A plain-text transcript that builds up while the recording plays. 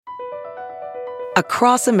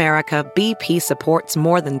Across America, BP supports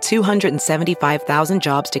more than 275,000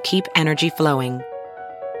 jobs to keep energy flowing.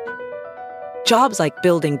 Jobs like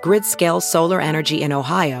building grid-scale solar energy in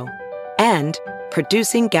Ohio and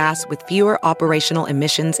producing gas with fewer operational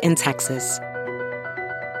emissions in Texas.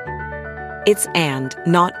 It's and,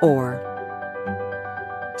 not or.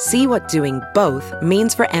 See what doing both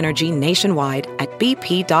means for energy nationwide at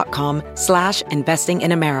bp.com/investing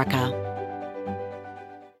in America.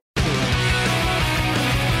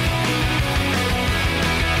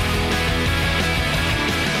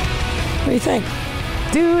 What do you think?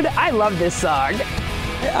 Dude, I love this song.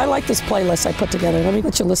 I like this playlist I put together. Let me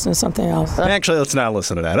get you listening to something else. Actually, let's not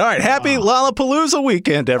listen to that. All right, happy Lollapalooza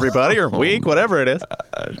weekend, everybody, or week, whatever it is.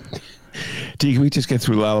 D, can we just get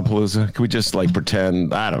through Lollapalooza? Can we just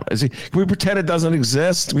pretend? I don't know. Can we pretend it doesn't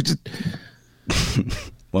exist? We just.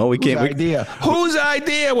 Well, we can't. Whose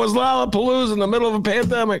idea was Lollapalooza in the middle of a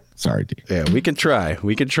pandemic? Sorry, D. Yeah, we can try.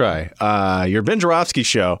 Your Ben Joravsky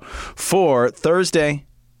show for Thursday,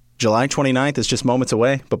 July 29th is just moments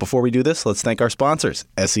away. But before we do this, let's thank our sponsors.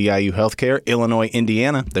 SEIU Healthcare, Illinois,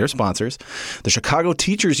 Indiana, their sponsors. The Chicago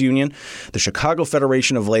Teachers Union, the Chicago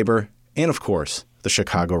Federation of Labor, and, of course, the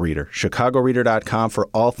Chicago Reader. ChicagoReader.com for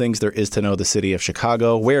all things there is to know the city of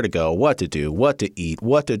Chicago, where to go, what to do, what to eat,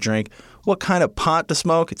 what to drink, what kind of pot to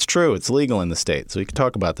smoke. It's true. It's legal in the state. So you can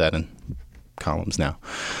talk about that in columns now.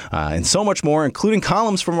 And so much more, including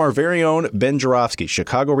columns from our very own Ben Joravsky,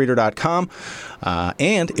 ChicagoReader.com.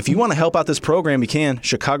 And if you want to help out this program, you can.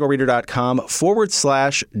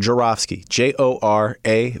 ChicagoReader.com/Joravsky. Jorav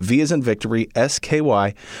as in victory,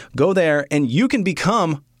 SKY. Go there and you can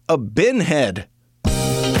become a bin head.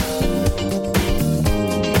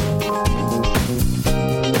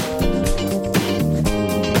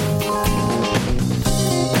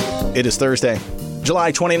 It is Thursday,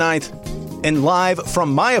 July 29th, and live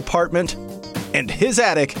from my apartment and his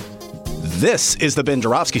attic, this is the Ben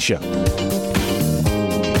Joravsky Show.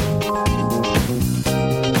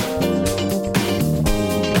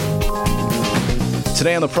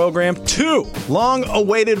 Today on the program, two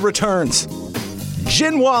long-awaited returns.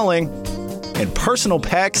 Jen Walling and Personal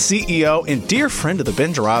Pack CEO and dear friend of the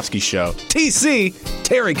Ben Joravsky Show, TC,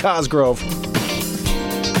 Terry Cosgrove.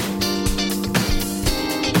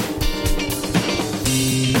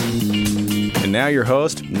 And now your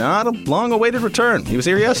host, not a long-awaited return. He was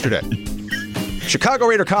here yesterday. Chicago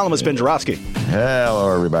Reader columnist Ben Joravsky.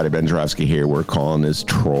 Hello, everybody. Ben Joravsky here. We're calling this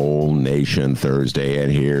Troll Nation Thursday, and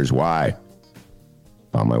here's why.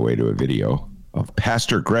 On my way to a video of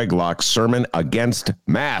Pastor Greg Locke's sermon against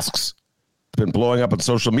masks. It's been blowing up on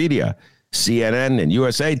social media. CNN and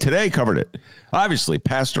USA Today covered it. Obviously,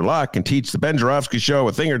 Pastor Locke can teach the Ben Joravsky Show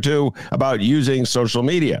a thing or two about using social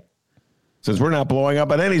media, since we're not blowing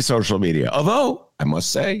up on any social media. Although, I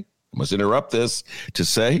must interrupt this to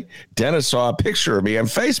say, Dennis saw a picture of me on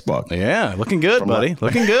Facebook. Yeah, looking good, buddy.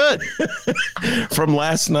 Looking good. From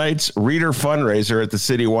last night's reader fundraiser at the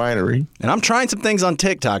City Winery. And I'm trying some things on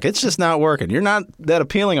TikTok. It's just not working. You're not that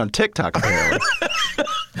appealing on TikTok, apparently.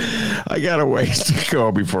 I got a ways to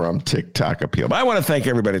go before I'm TikTok appeal. But I want to thank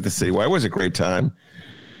everybody at the City Winery. It was a great time.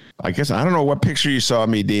 I guess, I don't know what picture you saw of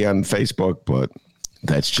me, D, on Facebook, but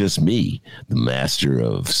that's just me, the master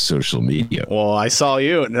of social media. Well, I saw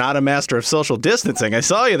you, not a master of social distancing. I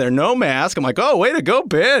saw you there, no mask. I'm like, oh, way to go,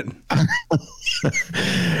 Ben.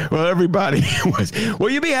 Well, everybody was. Well,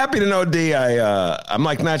 you'd be happy to know, D, I'm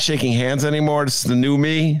like not shaking hands anymore. It's the new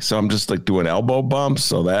me. So I'm just like doing elbow bumps.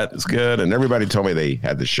 So that is good. And everybody told me they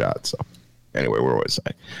had the shot. So anyway, where was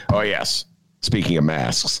I? Oh, yes. Speaking of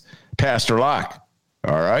masks, Pastor Locke.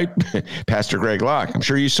 All right. Pastor Greg Locke. I'm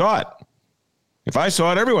sure you saw it. If I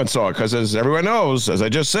saw it, everyone saw it, because as everyone knows, as I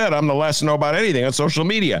just said, I'm the last to know about anything on social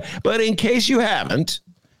media. But in case you haven't,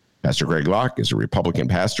 Pastor Greg Locke is a Republican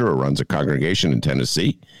pastor who runs a congregation in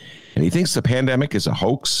Tennessee, and he thinks the pandemic is a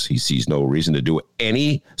hoax. He sees no reason to do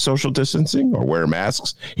any social distancing or wear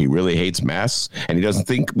masks. He really hates masks, and he doesn't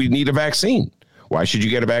think we need a vaccine. Why should you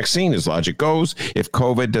get a vaccine, his logic goes, if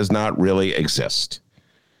COVID does not really exist?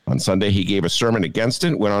 On Sunday, he gave a sermon against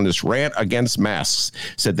it, went on this rant against masks,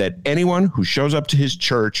 said that anyone who shows up to his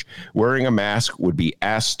church wearing a mask would be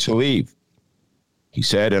asked to leave. He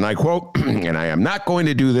said, and I quote, and I am not going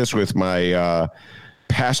to do this with my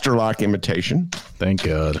Pastor Locke imitation. Thank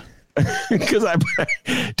God. Because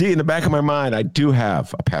D, in the back of my mind, I do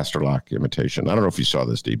have a Pastor Locke imitation. I don't know if you saw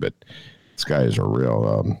this, D, but this guy is a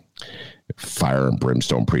real fire and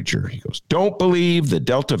brimstone preacher. He goes, don't believe the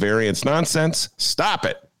Delta variant's nonsense. Stop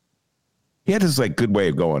it. He had this good way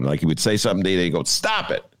of going. Like he would say something, and he'd go, stop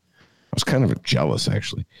it. I was kind of jealous,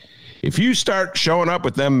 actually. If you start showing up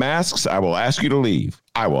with them masks, I will ask you to leave.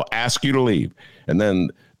 I will ask you to leave. And then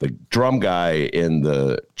the drum guy in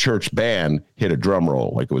the church band hit a drum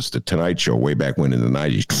roll like it was the Tonight Show way back when in the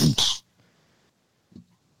 90s.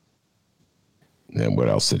 And what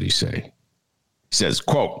else did he say? He says,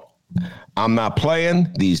 quote, I'm not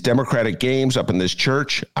playing these Democratic games up in this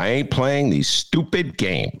church. I ain't playing these stupid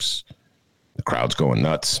games. The crowd's going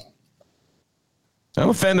nuts. I'm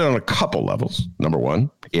offended on a couple levels. Number one,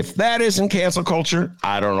 if that isn't cancel culture,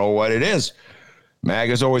 I don't know what it is.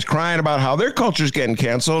 MAGA's always crying about how their culture's getting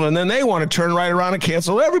canceled, and then they want to turn right around and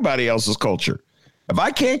cancel everybody else's culture. If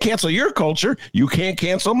I can't cancel your culture, you can't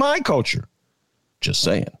cancel my culture. Just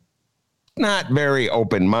saying. Not very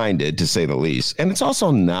open-minded, to say the least. And it's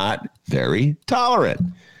also not very tolerant.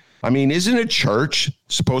 I mean, isn't a church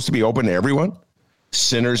supposed to be open to everyone?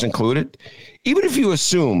 Sinners included? Even if you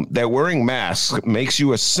assume that wearing masks makes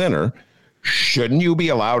you a sinner, shouldn't you be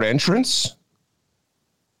allowed entrance?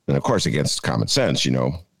 And of course, against common sense,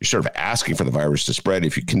 you're sort of asking for the virus to spread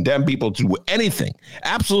if you condemn people to do anything,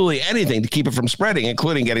 absolutely anything to keep it from spreading,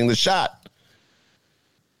 including getting the shot.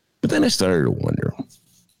 But then I started to wonder,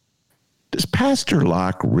 does Pastor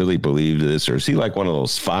Locke really believe this, or is he like one of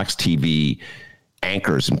those Fox TV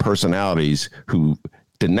anchors and personalities who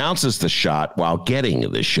denounces the shot while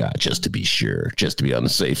getting the shot, just to be sure, just to be on the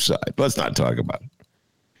safe side? Let's not talk about it.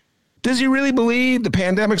 Does he really believe the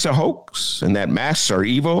pandemic's a hoax and that masks are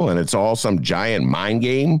evil and it's all some giant mind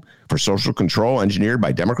game for social control engineered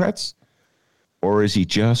by Democrats? Or is he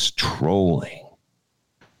just trolling?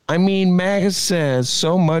 I mean, MAGA says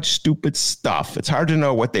so much stupid stuff. It's hard to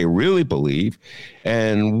know what they really believe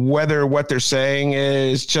and whether what they're saying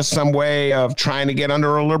is just some way of trying to get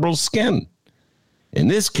under a liberal's skin. In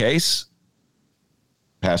this case,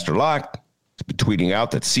 Pastor Locke has been tweeting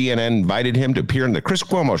out that CNN invited him to appear in the Chris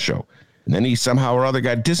Cuomo show, and then he somehow or other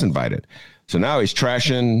got disinvited. So now he's trash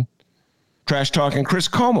talking Chris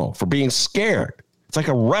Cuomo for being scared. It's like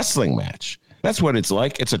a wrestling match. That's what it's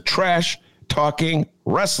like. It's a trash talking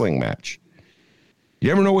wrestling match.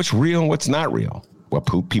 You ever know what's real and what's not real? What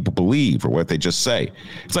people believe or what they just say.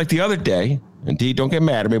 It's like the other day, indeed, don't get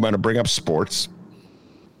mad at me when I bring up sports.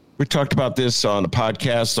 We talked about this on the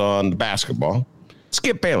podcast on basketball.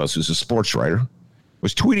 Skip Bayless, who's a sports writer,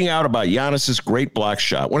 was tweeting out about Giannis's great block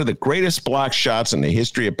shot, one of the greatest block shots in the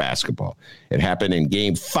history of basketball. It happened in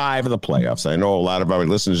Game 5 of the playoffs. I know a lot of our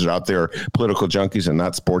listeners out there are political junkies and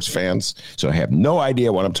not sports fans, so I have no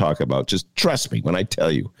idea what I'm talking about. Just trust me when I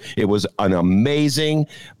tell you. It was an amazing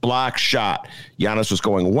block shot. Giannis was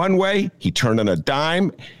going one way. He turned on a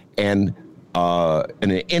dime and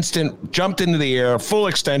in an instant jumped into the air, full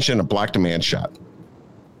extension, and blocked a man shot.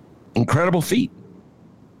 Incredible feat.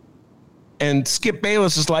 And Skip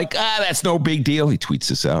Bayless is like, that's no big deal. He tweets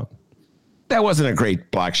this out. That wasn't a great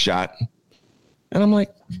block shot. And I'm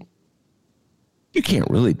like, you can't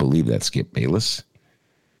really believe that, Skip Bayless.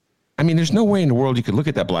 I mean, there's no way in the world you could look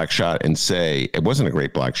at that block shot and say it wasn't a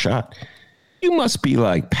great block shot. You must be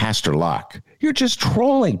like Pastor Locke. You're just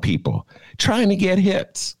trolling people, trying to get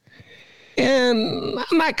hits. And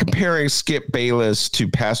I'm not comparing Skip Bayless to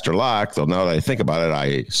Pastor Locke, though now that I think about it,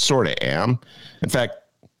 I sort of am. In fact,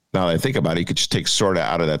 now that I think about it, you could just take sort of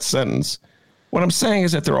out of that sentence. What I'm saying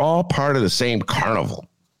is that they're all part of the same carnival.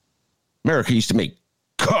 America used to make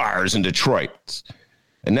cars in Detroit,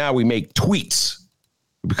 and now we make tweets.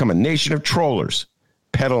 We become a nation of trollers,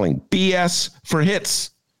 peddling BS for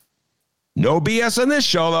hits. No BS on this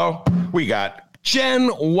show, though. We got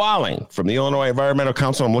Jen Walling from the Illinois Environmental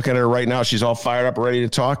Council. I'm looking at her right now. She's all fired up, ready to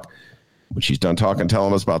talk. When she's done talking,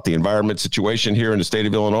 telling us about the environment situation here in the state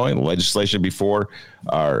of Illinois and the legislation before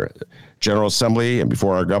our General Assembly and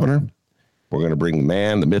before our governor, we're going to bring the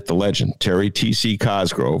man, the myth, the legend, Terry T.C.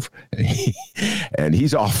 Cosgrove. And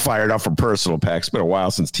he's all fired up for personal packs. It's been a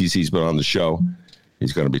while since TC's been on the show.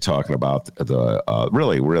 He's going to be talking about the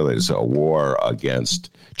really is a war against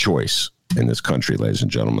choice in this country, ladies and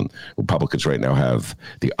gentlemen. Republicans right now have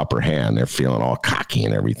the upper hand. They're feeling all cocky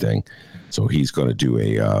and everything. So he's going to do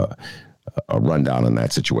a rundown on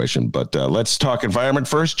that situation. But let's talk environment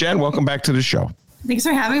first. Jen, welcome back to the show. Thanks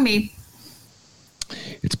for having me.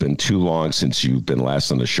 It's been too long since you've been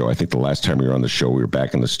last on the show. I think the last time you were on the show, we were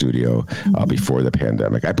back in the studio before the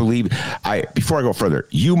pandemic. Before I go further,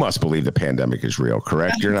 you must believe the pandemic is real,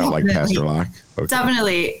 correct? You're not like Pastor Locke? Okay.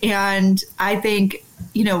 Definitely. And I think,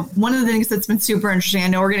 one of the things that's been super interesting, I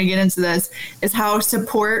know we're going to get into this, is how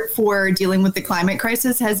support for dealing with the climate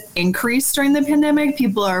crisis has increased during the pandemic.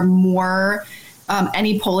 People are more,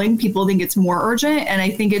 any polling, people think it's more urgent. And I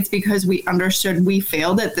think it's because we understood we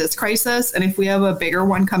failed at this crisis. And if we have a bigger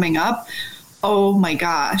one coming up, oh my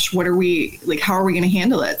gosh, what are we like? How are we going to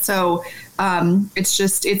handle it? So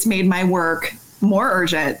it's made my work more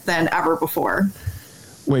urgent than ever before.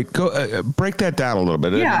 Wait, go break that down a little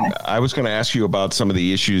bit. Yeah. I was going to ask you about some of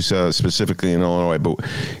the issues specifically in Illinois, but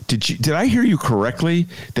did I hear you correctly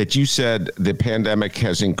that you said the pandemic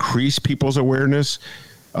has increased people's awareness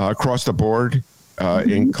across the board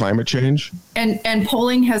in climate change? And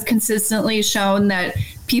polling has consistently shown that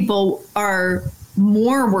people are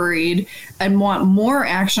more worried and want more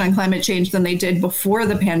action on climate change than they did before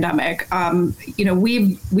the pandemic.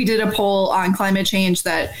 We did a poll on climate change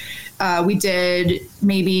that we did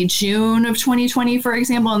maybe June of 2020, for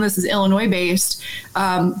example, and this is Illinois based,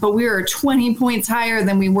 but we were 20 points higher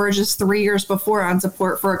than we were just 3 years before on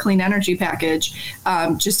support for a clean energy package.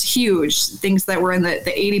 Just huge things that were in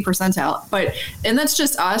the 80 percentile. And that's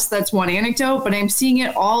just us. That's one anecdote, but I'm seeing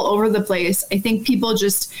it all over the place. I think people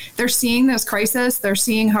they're seeing this crisis. They're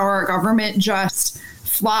seeing how our government just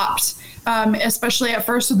flopped, especially at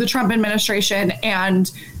first with the Trump administration, and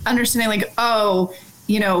understanding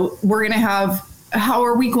we're going to how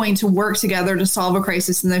are we going to work together to solve a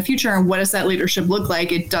crisis in the future? And what does that leadership look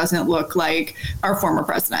like? It doesn't look like our former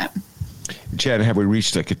president. Jen, have we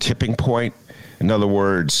reached like a tipping point? In other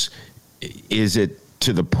words, is it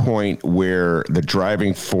to the point where the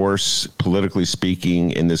driving force, politically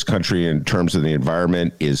speaking, in this country in terms of the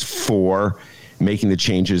environment is for making the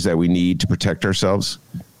changes that we need to protect ourselves?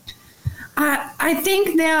 I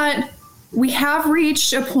think that we have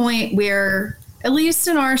reached a point where, at least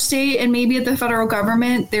in our state and maybe at the federal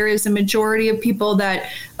government, there is a majority of people that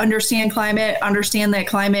understand that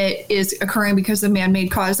climate is occurring because of man-made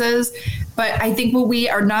causes. But I think what we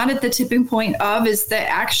are not at the tipping point of is the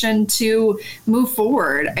action to move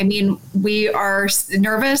forward. I mean, we are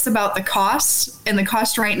nervous about the cost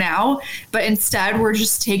right now, but instead we're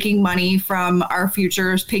just taking money from our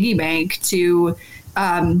future's piggy bank to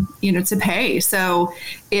pay. So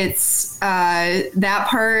it's that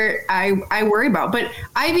part I worry about. But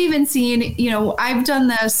I've even seen, I've done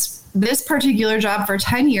this particular job for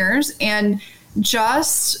 10 years, and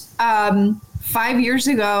just 5 years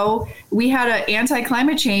ago, we had an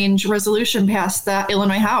anti-climate change resolution passed the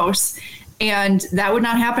Illinois House, and that would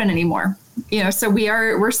not happen anymore. So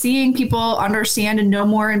we're seeing people understand and know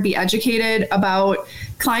more and be educated about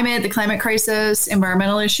climate, the climate crisis,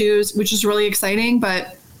 environmental issues, which is really exciting.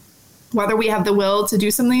 But whether we have the will to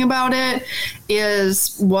do something about it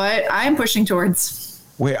is what I'm pushing towards.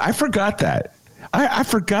 Wait, I forgot that. I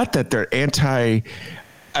forgot that they're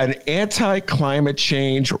an anti-climate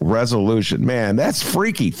change resolution. Man, that's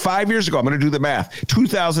freaky. 5 years ago, I'm going to do the math.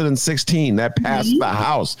 2016, that passed the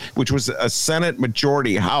House, which was a Senate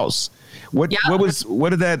majority House. What did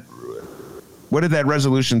that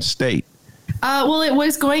resolution state? Well, it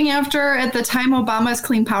was going after, at the time, Obama's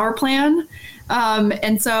Clean Power Plan.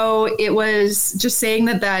 And so it was just saying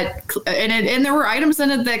and there were items in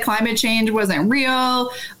it that climate change wasn't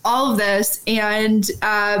real, all of this, and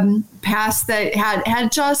passed that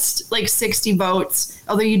had just like 60 votes,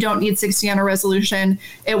 although you don't need 60 on a resolution.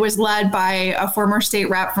 It was led by a former state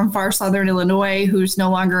rep from far southern Illinois who's no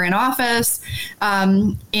longer in office.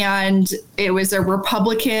 And it was a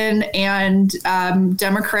Republican and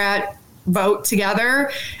Democrat vote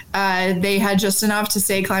together. They had just enough to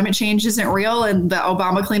say climate change isn't real and the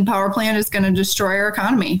Obama Clean Power Plan is going to destroy our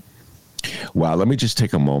economy. Wow. Let me just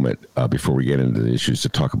take a moment before we get into the issues to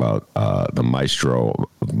talk about the maestro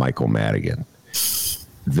of Michael Madigan.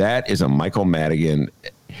 That is a Michael Madigan.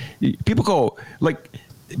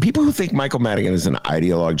 People who think Michael Madigan is an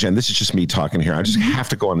ideologue, Jen, this is just me talking here. I just have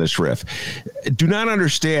to go on this riff. Do not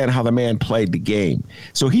understand how the man played the game.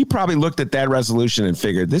 So he probably looked at that resolution and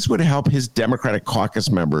figured this would help his Democratic caucus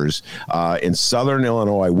members in Southern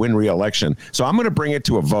Illinois win re-election. So I'm going to bring it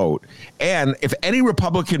to a vote. And if any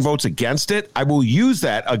Republican votes against it, I will use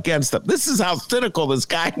that against them. This is how cynical this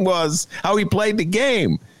guy was, how he played the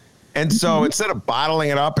game. And so instead of bottling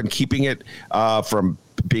it up and keeping it from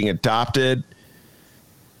being adopted,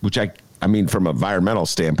 which I mean, from an environmental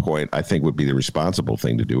standpoint, I think would be the responsible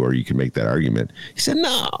thing to do, or you can make that argument. He said,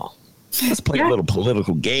 no, let's play a little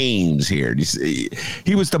political games here. You see,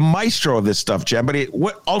 he was the maestro of this stuff, Jen, but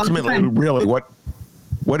what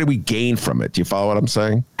did we gain from it? Do you follow what I'm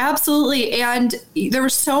saying? Absolutely. And there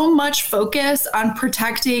was so much focus on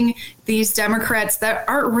protecting these Democrats that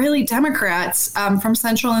aren't really Democrats from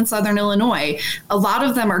Central and Southern Illinois. A lot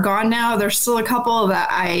of them are gone now. There's still a couple that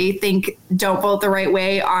I think don't vote the right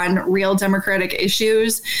way on real Democratic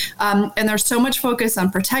issues. And there's so much focus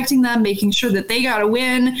on protecting them, making sure that they got a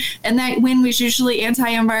win. And that win was usually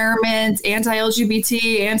anti-environment,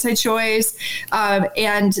 anti-LGBT, anti-choice.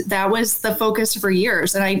 And that was the focus for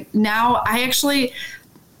years. And I actually,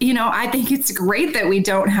 I think it's great that we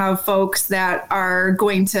don't have folks that are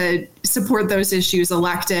going to support those issues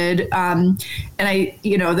elected. And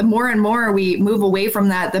the more and more we move away from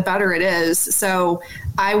that, the better it is. So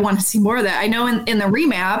I want to see more of that. I know in the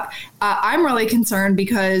remap, I'm really concerned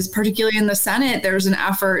because particularly in the Senate, there's an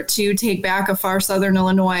effort to take back a far Southern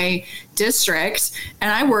Illinois district.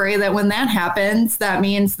 And I worry that when that happens, that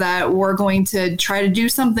means that we're going to try to do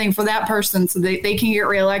something for that person so that they can get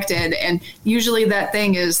reelected. And usually that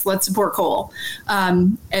thing is let's support coal.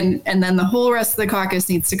 And then the whole rest of the caucus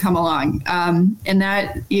needs to come along. And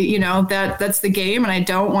that, that's the game. And I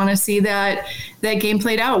don't want to see that game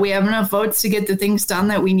played out. We have enough votes to get the things done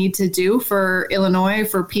that we need to do for Illinois,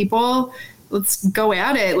 for people. Let's go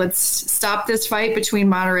at it. Let's stop this fight between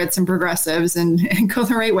moderates and progressives and go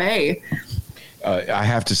the right way. I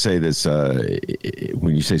have to say this,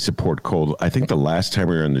 when you say support coal, I think the last time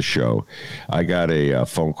we were on the show, I got a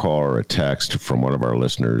phone call or a text from one of our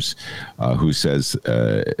listeners who says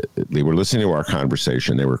they were listening to our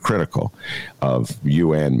conversation. They were critical of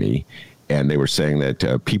you and me. And they were saying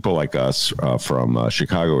that people like us from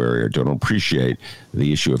Chicago area don't appreciate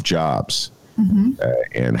the issue of jobs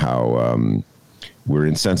and how we're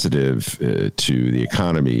insensitive to the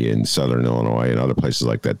economy in Southern Illinois and other places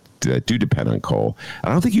like that that do depend on coal. I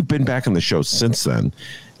don't think you've been back on the show since then.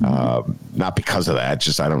 Not because of that,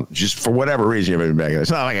 just for whatever reason you haven't been back.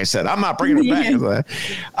 It's not like I said, I'm not bringing it back because of that.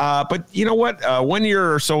 But you know what? 1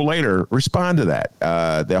 year or so later, respond to that.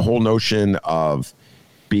 The whole notion of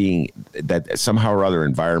being that somehow or other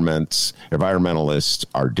environmentalists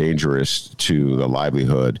are dangerous to the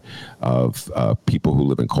livelihood of people who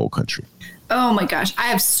live in coal country. Oh my gosh, I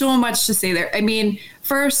have so much to say there. I mean,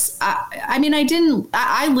 first, I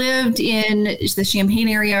lived in the Champaign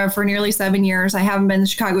area for nearly 7 years. I haven't been in the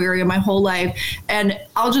Chicago area my whole life. And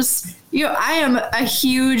I'll just, I am a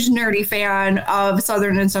huge nerdy fan of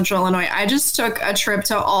Southern and Central Illinois. I just took a trip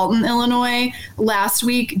to Alton, Illinois last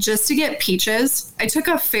week just to get peaches. I took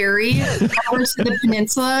a ferry over to the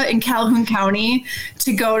peninsula in Calhoun County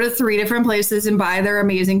to go to 3 different places and buy their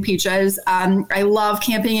amazing peaches. I love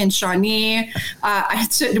camping in Shawnee. I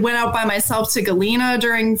went out by myself to Galena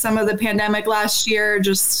during some of the pandemic last year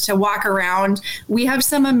just to walk around. We have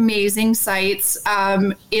some amazing sites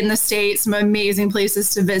in the state, some amazing places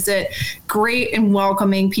to visit, great and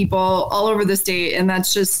welcoming people all over the state. And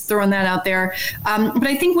that's just throwing that out there. But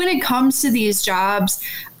I think when it comes to these jobs,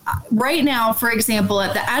 right now, for example,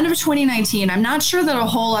 at the end of 2019, I'm not sure that a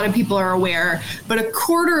whole lot of people are aware, but a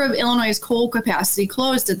quarter of Illinois' coal capacity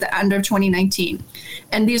closed at the end of 2019.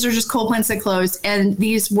 And these are just coal plants that closed. And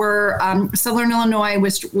these were Southern Illinois,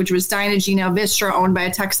 which was Dynegy, now Vistra, owned by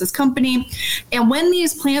a Texas company. And when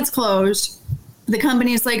these plants closed, the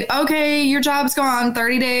company is like, okay, your job's gone,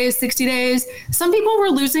 30 days, 60 days. Some people were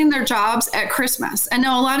losing their jobs at Christmas. And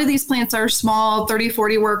now a lot of these plants are small, 30,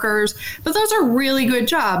 40 workers, but those are really good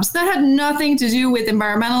jobs. That had nothing to do with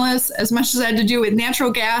environmentalists as much as it had to do with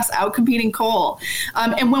natural gas outcompeting coal.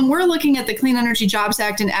 And when we're looking at the Clean Energy Jobs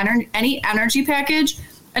Act and any energy package,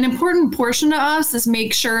 an important portion to us is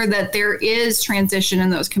make sure that there is transition in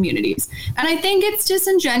those communities. And I think it's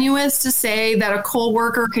disingenuous to say that a coal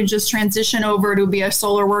worker can just transition over to be a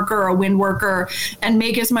solar worker or a wind worker and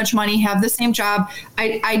make as much money, have the same job.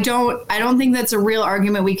 I don't think that's a real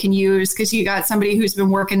argument we can use, because you got somebody who's been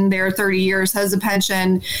working there 30 years, has a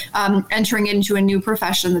pension, entering into a new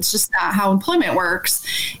profession. That's just not how employment works.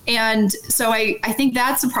 And so I think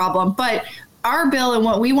that's a problem. But our bill and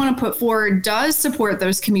what we want to put forward does support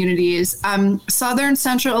those communities. Southern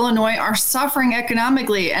Central Illinois are suffering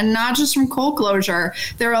economically, and not just from coal closure.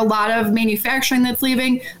 There are a lot of manufacturing that's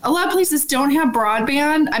leaving. A lot of places don't have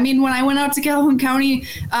broadband. I mean, when I went out to Calhoun County,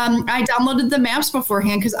 I downloaded the maps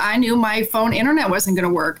beforehand because I knew my phone internet wasn't going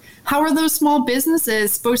to work. How are those small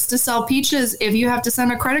businesses supposed to sell peaches if you have to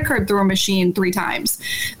send a credit card through a machine 3 times?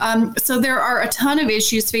 So there are a ton of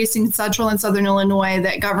issues facing Central and Southern Illinois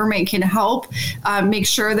that government can help make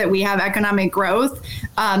sure that we have economic growth.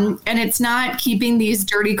 And it's not keeping these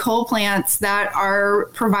dirty coal plants that are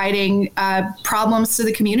providing problems to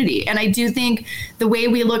the community. And I do think the way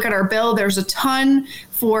we look at our bill, there's a ton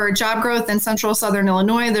for job growth in central southern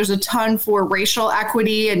Illinois. There's a ton for racial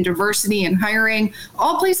equity and diversity in hiring,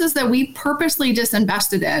 all places that we purposely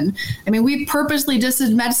disinvested in. I mean, we purposely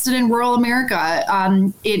disinvested in rural America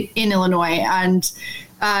in Illinois. And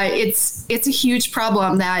it's a huge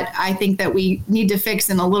problem that I think that we need to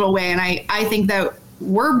fix in a little way. And I think that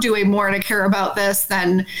we're doing more to care about this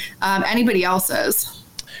than anybody else is.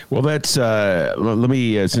 Well, that's let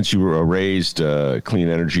me, since you raised clean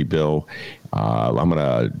energy bill, I'm going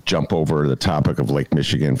to jump over the topic of Lake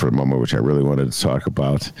Michigan for a moment, which I really wanted to talk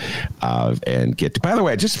about and get to. By the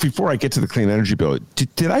way, just before I get to the clean energy bill,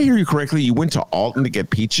 did I hear you correctly? You went to Alton to get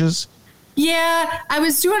peaches? Yeah, I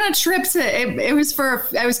was doing a trip I was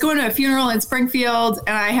going to a funeral in Springfield,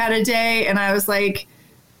 and I had a day, and I was like,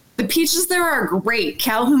 the peaches there are great,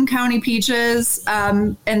 Calhoun County peaches,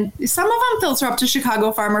 and some of them filter up to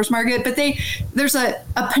Chicago Farmers Market, but there's a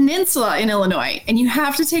peninsula in Illinois, and you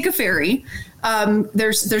have to take a ferry.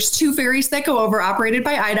 There's 2 ferries that go over, operated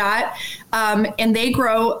by IDOT, and they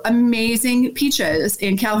grow amazing peaches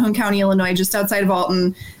in Calhoun County, Illinois, just outside of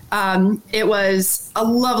Alton. It was a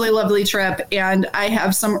lovely, lovely trip, and I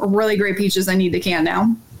have some really great peaches I need to can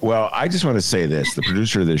now. Well, I just want to say this. The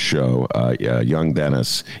producer of this show, young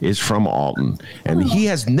Dennis, is from Alton, and he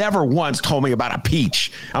has never once told me about a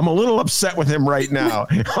peach. I'm a little upset with him right now.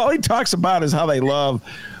 All he talks about is how they love,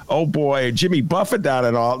 oh boy, Jimmy Buffett down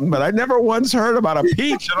in Alton, but I never once heard about a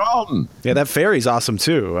peach at Alton. Yeah, that ferry's awesome,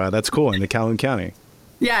 too. That's cool in the Calhoun County.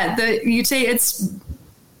 Yeah, I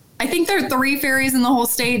think there are 3 ferries in the whole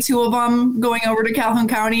state, 2 of them going over to Calhoun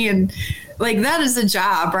County, and like that is a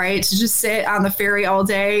job, right? To just sit on the ferry all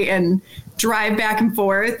day and drive back and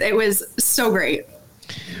forth. It was so great.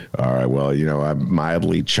 All right. Well, I'm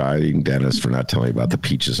mildly chiding Dennis for not telling me about the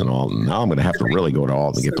peaches in Alton. Now I'm going to have to really go to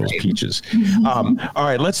Alton to get those peaches. All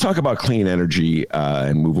right. Let's talk about clean energy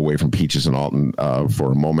and move away from peaches in Alton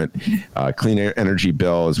for a moment. Clean energy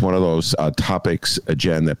bill is one of those topics,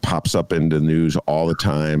 Jen, that pops up in the news all the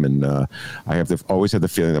time. And I always have the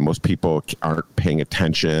feeling that most people aren't paying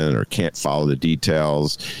attention or can't follow the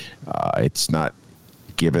details. It's not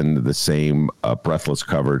given the same breathless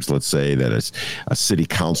coverage, let's say, that a city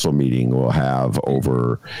council meeting will have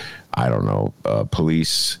over, I don't know,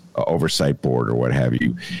 police oversight board or what have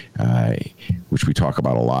you, which we talk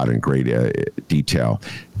about a lot in great detail.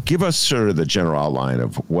 Give us sort of the general outline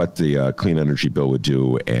of what the clean energy bill would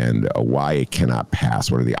do and why it cannot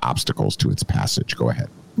pass. What are the obstacles to its passage? Go ahead.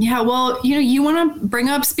 Yeah, well, you want to bring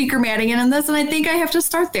up Speaker Madigan in this, and I think I have to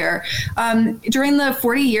start there. During the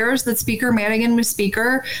 40 years that Speaker Madigan was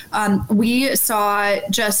Speaker, we saw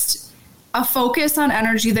just a focus on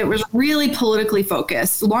energy that was really politically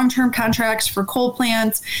focused, long-term contracts for coal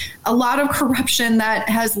plants, a lot of corruption that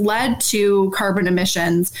has led to carbon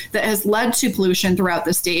emissions, that has led to pollution throughout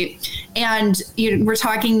the state. And we're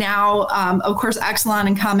talking now, of course, Exelon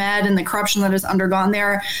and ComEd and the corruption that has undergone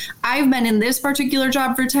there. I've been in this particular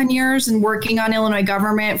job for 10 years and working on Illinois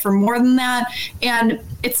government for more than that. And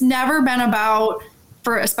it's never been about,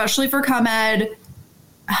 especially for ComEd,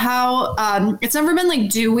 how it's never been like,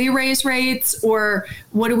 do we raise rates or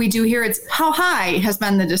what do we do here? It's how high has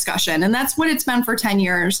been the discussion. And that's what it's been for 10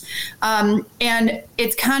 years. And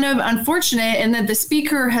it's kind of unfortunate in that the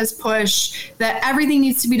speaker has pushed that everything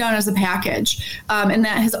needs to be done as a package. And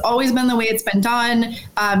that has always been the way it's been done.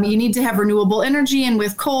 You need to have renewable energy, and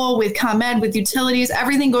with coal, with ComEd, with utilities,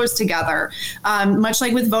 everything goes together. Much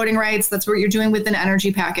like with voting rights, that's what you're doing with an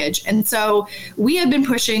energy package. And so we have been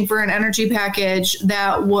pushing for an energy package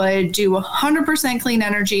that would do 100% clean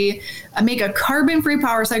energy, make a carbon-free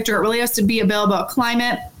power sector. It really has to be a bill about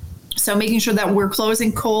climate. So making sure that we're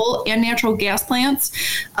closing coal and natural gas plants,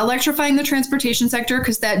 electrifying the transportation sector,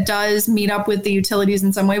 because that does meet up with the utilities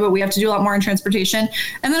in some way, but we have to do a lot more in transportation.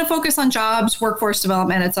 And then a focus on jobs, workforce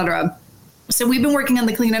development, et cetera. So we've been working on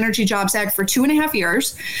the Clean Energy Jobs Act for 2.5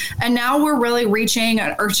 years, and now we're really reaching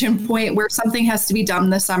an urgent point where something has to be done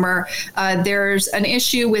this summer. There's an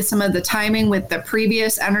issue with some of the timing with the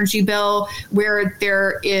previous energy bill, where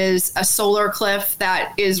there is a solar cliff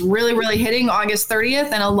that is really, really hitting August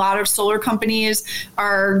 30th, and a lot of solar companies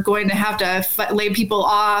are going to have to lay people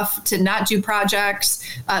off to not do projects.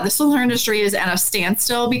 The solar industry is at a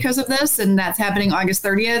standstill because of this, and that's happening August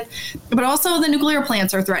 30th. But also the nuclear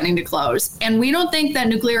plants are threatening to close. And we don't think that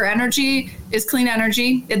nuclear energy is clean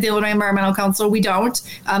energy at the Illinois Environmental Council. We don't.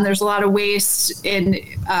 There's a lot of waste in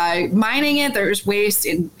mining it. There's waste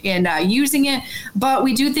in using it. But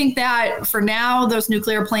we do think that for now, those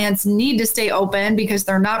nuclear plants need to stay open because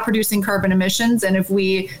they're not producing carbon emissions. And if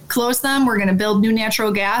we close them, we're going to build new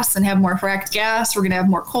natural gas and have more fracked gas. We're going to have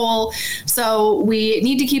more coal. So we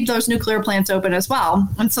need to keep those nuclear plants open as well.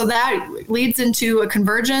 And so that leads into a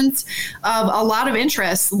convergence of a lot of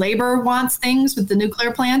interests. Labor wants things with the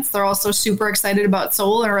nuclear plants. They're also super excited about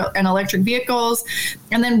solar and electric vehicles.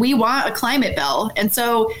 And then we want a climate bill. And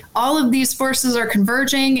so all of these forces are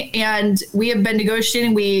converging, and we have been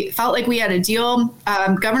negotiating. We felt like we had a deal.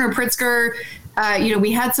 Governor Pritzker,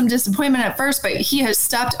 we had some disappointment at first, but he has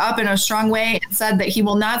stepped up in a strong way and said that he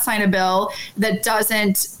will not sign a bill that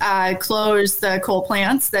doesn't close the coal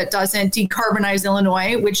plants, that doesn't decarbonize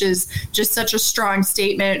Illinois, which is just such a strong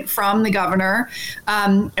statement from the governor.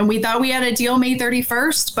 And we thought we had a deal May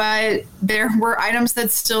 31st, but there were items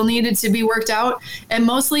that still needed to be worked out. And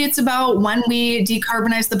mostly it's about when we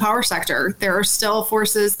decarbonize the power sector. There are still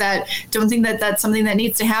forces that don't think that that's something that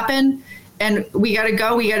needs to happen. And we got to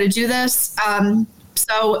go. We got to do this.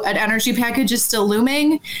 So an energy package is still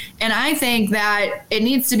looming. And I think that it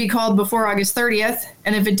needs to be called before August 30th.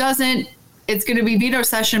 And if it doesn't, it's going to be veto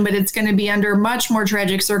session, but it's going to be under much more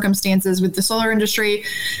tragic circumstances with the solar industry,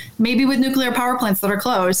 maybe with nuclear power plants that are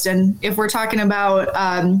closed. And if we're talking about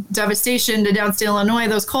devastation to downstate Illinois,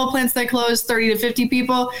 those coal plants that close, 30 to 50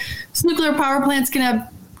 people, so nuclear power plants can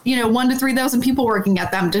have, 1,000 to 3,000 people working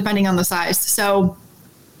at them, depending on the size. So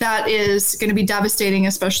that is going to be devastating,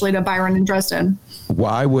 especially to Byron and Dresden.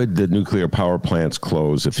 Why would the nuclear power plants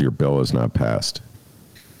close if your bill is not passed?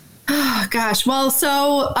 Oh, gosh. Well,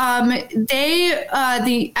 so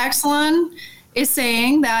the Exelon is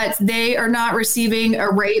saying that they are not receiving a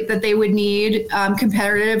rate that they would need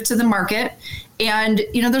competitive to the market. And,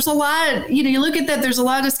 there's a lot, you look at that, there's a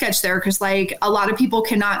lot of sketch there because a lot of people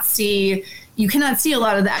you cannot see a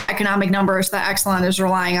lot of the economic numbers that Exelon is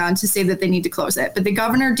relying on to say that they need to close it. But the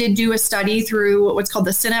governor did do a study through what's called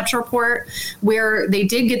the Synapse report, where they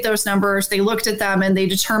did get those numbers. They looked at them and they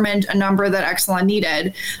determined a number that Exelon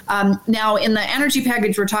needed. Now, in the energy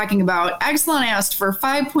package we're talking about, Exelon asked for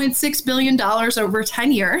 $5.6 billion over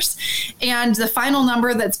 10 years. And the final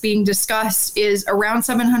number that's being discussed is around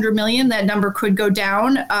 $700 million. That number could go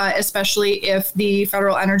down, especially if the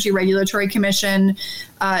Federal Energy Regulatory Commission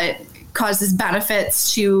causes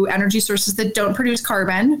benefits to energy sources that don't produce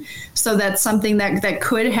carbon. So that's something that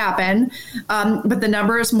could happen. But the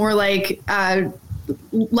number is more like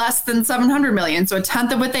less than 700 million. So a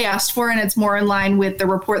tenth of what they asked for. And it's more in line with the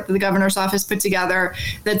report that the governor's office put together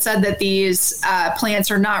that said that these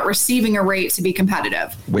plants are not receiving a rate to be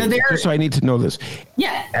competitive. Wait, so I need to know this.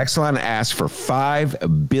 Yeah. Exelon asked for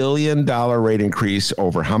 $5 billion rate increase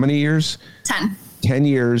over how many years? 10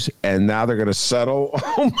 years, and now they're going to settle.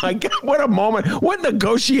 Oh my God, what a moment. What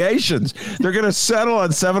negotiations. They're going to settle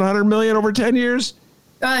on $700 million over 10 years?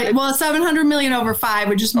 Well, $700 million over 5,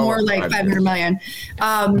 which is more like $500 million.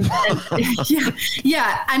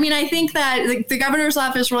 Yeah. I mean, I think that the governor's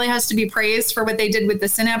office really has to be praised for what they did with the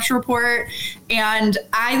Synapse report. And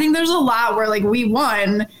I think there's a lot where we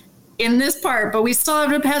won in this part, but we still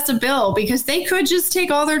have to pass a bill because they could just take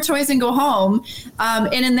all their toys and go home.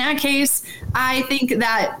 And in that case, I think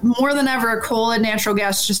that more than ever, coal and natural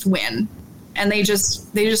gas just win. And they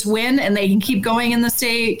just win, and they can keep going in the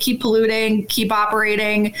state, keep polluting, keep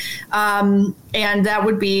operating. And that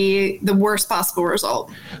would be the worst possible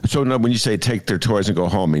result. So no, when you say take their toys and go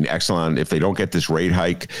home, I mean, Exelon, if they don't get this rate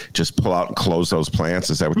hike, just pull out and close those plants.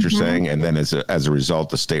 Is that what you're saying? And then as a result,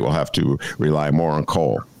 the state will have to rely more on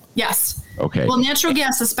coal. Yes. Okay. Well, natural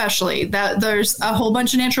gas especially. That there's a whole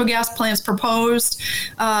bunch of natural gas plants proposed.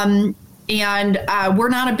 And we're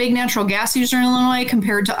not a big natural gas user in Illinois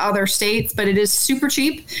compared to other states, but it is super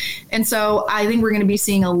cheap. And so I think we're going to be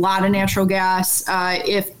seeing a lot of natural gas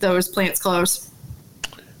if those plants close.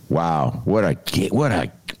 Wow.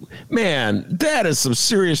 Man, that is some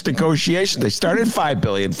serious negotiation. They started $5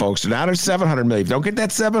 billion, folks. Now they're $700 million. If you don't get that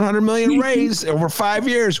 $700 million raise over 5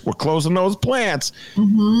 years, we're closing those plants.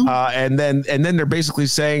 And then they're basically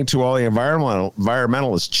saying to all the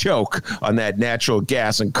environmentalists, choke on that natural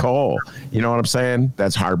gas and coal. You know what I'm saying?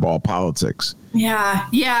 That's hardball politics.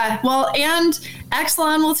 Yeah. Well, and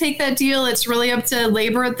Exelon will take that deal. It's really up to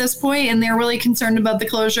labor at this point, and they're really concerned about the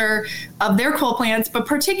closure of their coal plants, but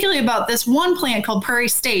particularly about this one plant called Prairie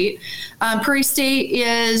State. Prairie State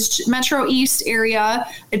is Metro East area.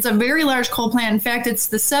 It's a very large coal plant. In fact, it's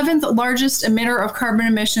the 7th largest emitter of carbon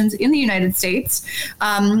emissions in the United States.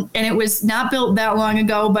 And it was not built that long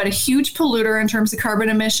ago, but a huge polluter in terms of carbon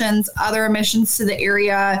emissions, other emissions to the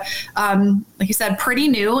area. Like I said, pretty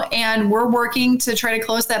new. And we're working to try to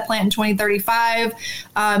close that plant in 2035.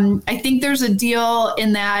 I think there's a deal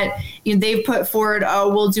in that they've put forward,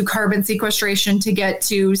 we'll do carbon sequestration to get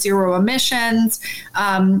to zero emissions.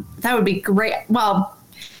 That would be great. Well,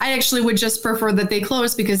 I actually would just prefer that they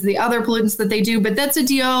close because of the other pollutants that they do, but that's a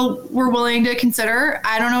deal we're willing to consider.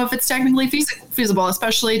 I don't know if it's technically feasible,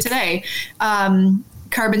 especially today.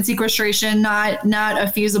 Carbon sequestration, not a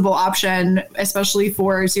feasible option, especially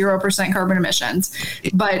for 0% carbon emissions,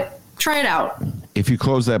 but try it out. If you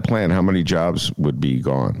close that plant, how many jobs would be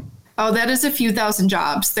gone? Oh, that is a few thousand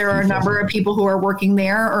jobs. There are a number of people who are working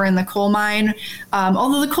there or in the coal mine.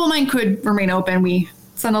 Although the coal mine could remain open, we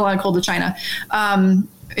send a lot of coal to China.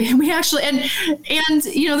 We actually, and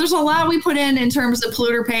there's a lot we put in terms of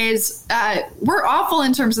polluter pays. We're awful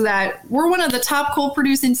in terms of that. We're one of the top coal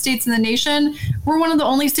producing states in the nation. We're one of the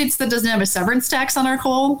only states that doesn't have a severance tax on our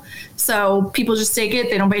coal. So people just take it.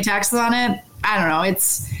 They don't pay taxes on it. I don't know.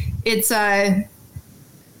 It's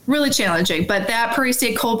really challenging, but that Prairie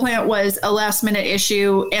State coal plant was a last minute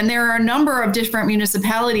issue. And there are a number of different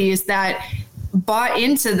municipalities that bought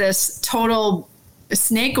into this total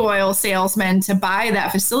snake oil salesman to buy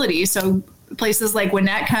that facility. So places like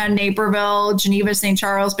Winnetka, Naperville, Geneva, St.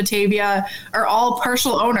 Charles, Batavia are all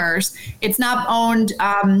partial owners. It's not owned.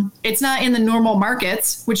 It's not in the normal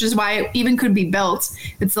markets, which is why it even could be built.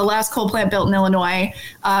 It's the last coal plant built in Illinois.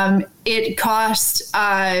 It cost,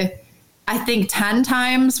 I think 10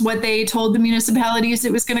 times what they told the municipalities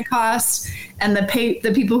it was going to cost. And the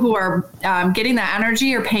people who are getting that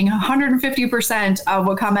energy are paying 150% of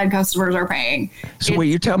what ComEd customers are paying. So wait,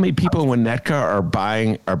 you're telling me people in Winnetka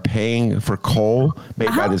are paying for coal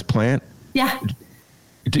made by this plant? Yeah.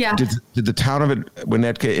 Did the town of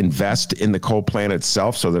Winnetka invest in the coal plant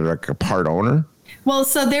itself so they're like a part owner? Well,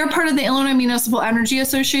 so they're part of the Illinois Municipal Energy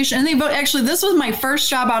Association, and they vote. Actually, this was my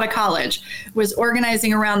first job out of college, was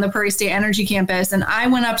organizing around the Prairie State Energy Campus. And I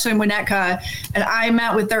went up to Winnetka, and I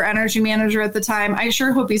met with their energy manager at the time. I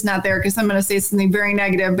sure hope he's not there because I'm going to say something very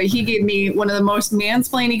negative, but he gave me one of the most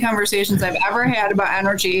mansplaining conversations I've ever had about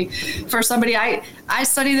energy. For somebody, I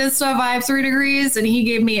study this stuff. I have 3 degrees, and he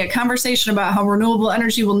gave me a conversation about how renewable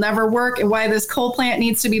energy will never work and why this coal plant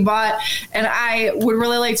needs to be bought. And I would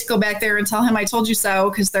really like to go back there and tell him I told you so,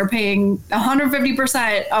 because they're paying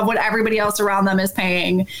 150% of what everybody else around them is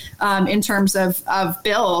paying in terms of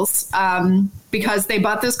bills because they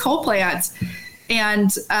bought this coal plant. And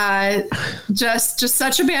just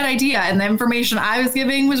such a bad idea. And the information I was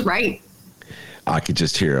giving was right. I could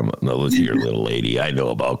just hear him. No, look here, little lady. I know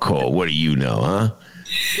about coal. What do you know, huh?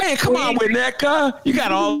 Man, come on, Winnetka. You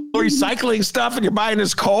got all recycling stuff and you're buying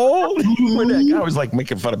this coal? Winnetka. I was like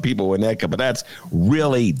making fun of people in Winnetka, but that's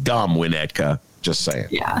really dumb, Winnetka. Just saying.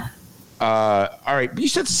 Yeah. All right. You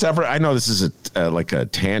said severance. I know this is like a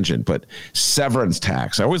tangent, but severance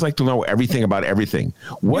tax. I always like to know everything about everything.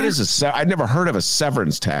 What is I've never heard of a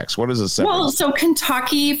severance tax. What is a severance? Well, so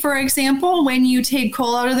Kentucky, for example, when you take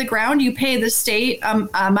coal out of the ground, you pay the state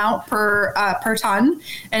amount per ton,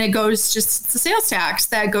 and it goes just the sales tax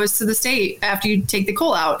that goes to the state after you take the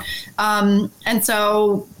coal out. And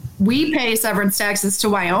so we pay severance taxes to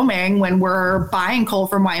Wyoming when we're buying coal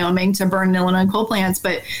from Wyoming to burn in Illinois coal plants,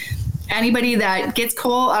 but anybody that gets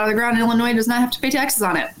coal out of the ground in Illinois does not have to pay taxes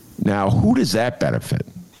on it. Now, who does that benefit?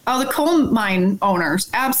 Oh, the coal mine owners.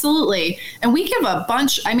 Absolutely. And we give a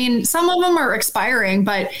bunch. I mean, some of them are expiring,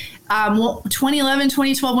 but 2011,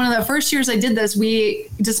 2012, one of the first years I did this,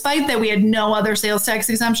 despite that we had no other sales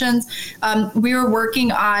tax exemptions, we were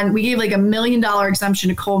working on, we gave like $1 million exemption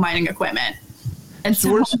to coal mining equipment. And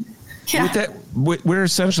so with that, we're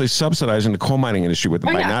essentially subsidizing the coal mining industry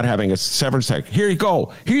by not having a severance tax. Here you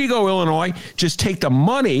go, Illinois. Just take the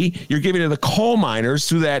money you're giving to the coal miners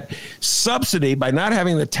through that subsidy by not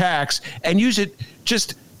having the tax and use it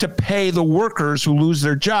just to pay the workers who lose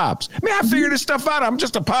their jobs. I mean, I figured this stuff out. I'm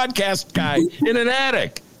just a podcast guy in an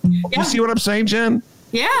attic. Yeah. You see what I'm saying, Jen?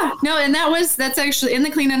 Yeah, no, and that's actually in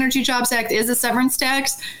the Clean Energy Jobs Act is a severance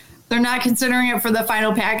tax. They're not considering it for the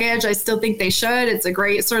final package. I still think they should. It's a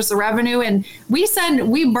great source of revenue. And we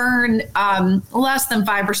burn less than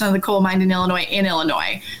 5% of the coal mined in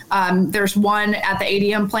Illinois. There's one at the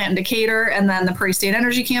ADM plant in Decatur and then the Prairie State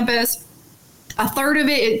Energy Campus. A third of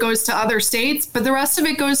it goes to other states, but the rest of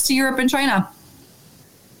it goes to Europe and China.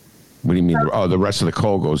 What do you mean? Oh, the rest of the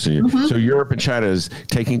coal goes in. Mm-hmm. So Europe and China is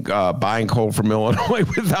buying coal from Illinois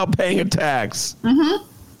without paying a tax. Mm-hmm.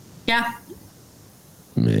 Yeah.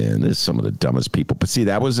 Man, this is some of the dumbest people. But see,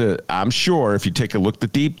 I'm sure if you take a look at the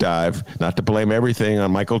deep dive, not to blame everything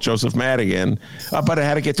on Michael Joseph Madigan, but it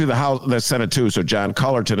had to get through the Senate too. So John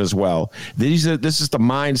Cullerton as well. This is the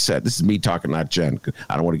mindset. This is me talking, not Jen.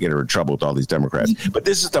 I don't want to get her in trouble with all these Democrats. But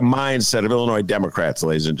this is the mindset of Illinois Democrats,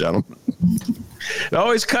 ladies and gentlemen. They're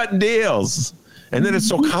always cutting deals. And then it's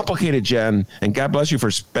so complicated, Jen. And God bless you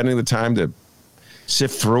for spending the time to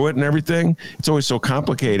sift through it and everything. It's always so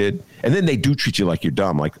complicated. And then they do treat you like you're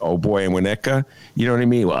dumb, like, oh boy, and Winnetka. You know what I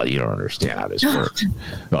mean? Well, you don't understand how this works.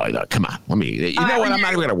 Oh, no, come on. You know what? I'm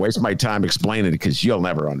not even going to waste my time explaining it because you'll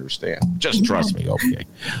never understand. Just trust me. Okay.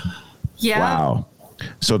 Yeah. Wow.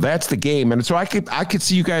 So that's the game. And so I could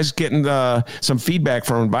see you guys getting some feedback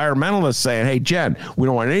from environmentalists saying, hey, Jen, we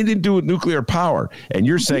don't want anything to do with nuclear power. And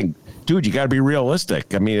you're saying, dude, you got to be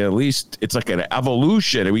realistic. I mean, at least it's like an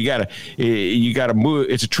evolution. You got to move.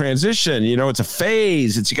 It's a transition. It's a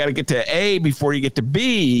phase. You got to get to A before you get to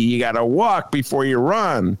B. You got to walk before you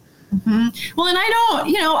run. Mm-hmm. Well, and I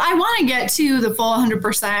don't, I want to get to the full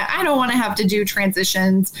 100%. I don't want to have to do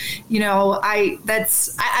transitions.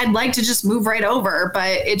 I'd like to just move right over, but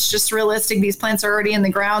it's just realistic. These plants are already in the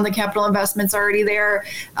ground. The capital investment's already there.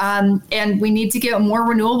 And we need to get more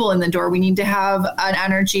renewable in the door. We need to have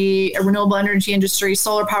a renewable energy industry,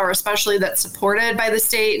 solar power, especially, that's supported by the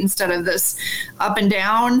state instead of this up and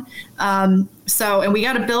down. And we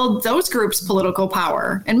got to build those groups' political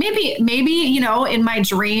power. And maybe, in my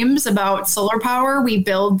dreams about solar power, we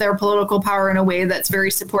build their political power in a way that's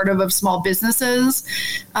very supportive of small businesses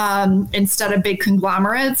instead of big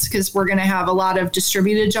conglomerates, because we're going to have a lot of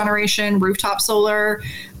distributed generation, rooftop solar.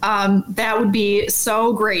 That would be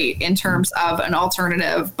so great in terms of an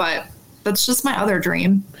alternative, but that's just my other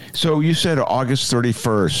dream. So you said August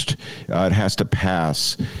 31st, it has to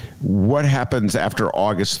pass. What happens after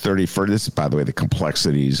August 31st? This is, by the way, the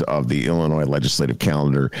complexities of the Illinois legislative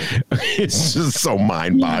calendar. It's just so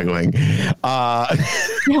mind-boggling. Well,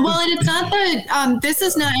 and it's not that this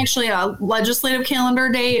is not actually a legislative calendar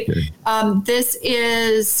date. There's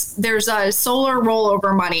a solar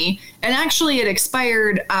rollover money, and actually it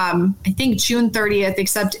expired, I think, June 30th,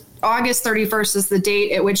 except August 31st is the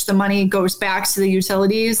date at which the money goes back to the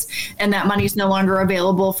utilities, and that money is no longer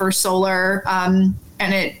available for solar.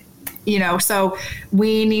 So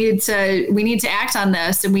we need to act on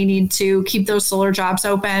this, and we need to keep those solar jobs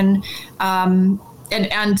open. And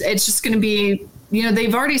it's just going to be,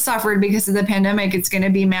 they've already suffered because of the pandemic. It's going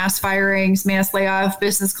to be mass firings, mass layoff,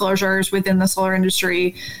 business closures within the solar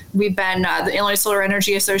industry. We've been, the Illinois Solar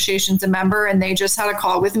Energy Association's a member, and they just had a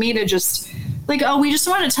call with me to just we just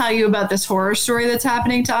want to tell you about this horror story that's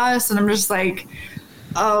happening to us. And I'm just like,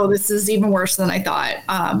 oh, this is even worse than I thought.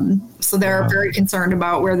 So they're very concerned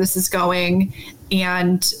about where this is going.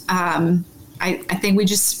 And I think we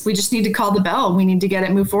just need to call the bell. We need to get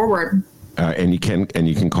it moved forward. And you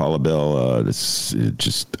can call a bill.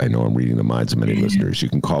 I know I'm reading the minds of many listeners. You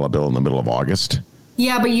can call a bill in the middle of August.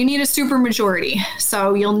 Yeah, but you need a supermajority.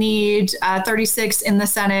 So you'll need 36 in the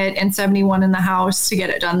Senate and 71 in the House to get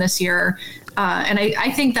it done this year. And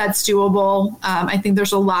I think that's doable. I think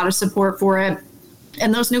there's a lot of support for it.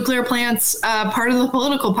 And those nuclear plants, part of the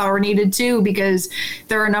political power needed too, because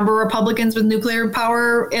there are a number of Republicans with nuclear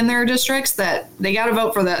power in their districts that they got to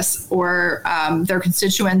vote for this, or their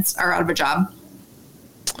constituents are out of a job.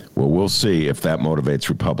 Well, we'll see if that motivates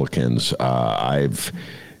Republicans.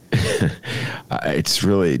 It's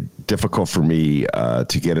really difficult for me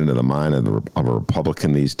to get into the mind of a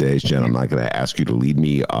Republican these days, Jen. I'm not going to ask you to lead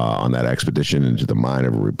me on that expedition into the mind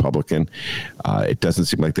of a Republican. It doesn't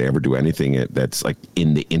seem like they ever do anything that's like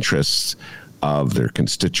in the interests of their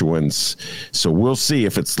constituents. So we'll see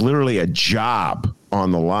if it's literally a job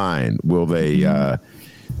on the line. Will they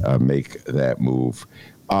make that move?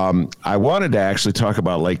 I wanted to actually talk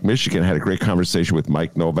about Lake Michigan. I had a great conversation with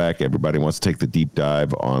Mike Novak. Everybody wants to take the deep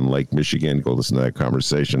dive on Lake Michigan. Go listen to that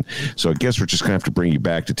conversation. So I guess we're just going to have to bring you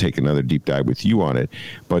back to take another deep dive with you on it.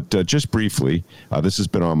 But just briefly, this has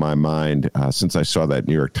been on my mind since I saw that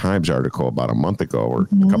New York Times article about a month ago or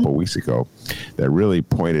a couple of weeks ago that really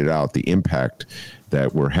pointed out the impact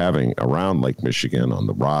that we're having around Lake Michigan on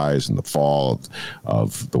the rise and the fall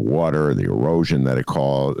of the water, the erosion that it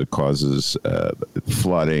causes,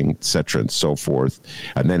 flooding, et cetera, and so forth.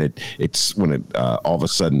 And then it's when it all of a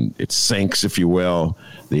sudden it sinks, if you will,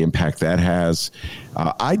 the impact that has.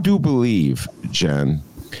 I do believe, Jen,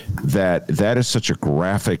 that is such a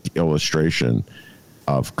graphic illustration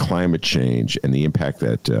of climate change and the impact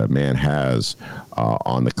that man has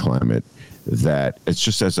on the climate, that it's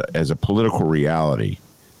just as a political reality,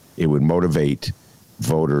 it would motivate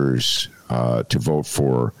voters to vote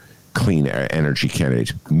for clean energy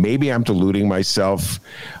candidates. Maybe I'm deluding myself.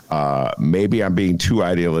 Maybe I'm being too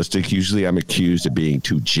idealistic. Usually I'm accused of being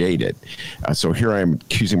too jaded. So here I am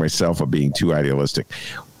accusing myself of being too idealistic.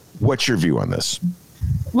 What's your view on this?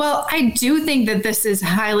 Well, I do think that this is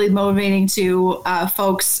highly motivating to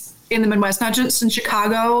folks in the Midwest, not just in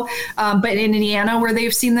Chicago, but in Indiana, where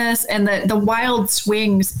they've seen this, and the wild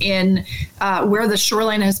swings in where the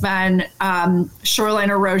shoreline has been, shoreline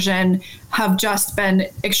erosion, have just been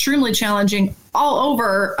extremely challenging all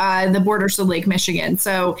over the borders of Lake Michigan.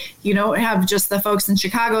 So you don't have just the folks in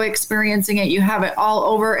Chicago experiencing it, you have it all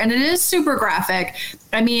over, and it is super graphic.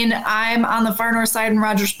 I mean, I'm on the far north side in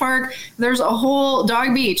Rogers Park. There's a whole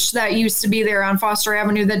dog beach that used to be there on Foster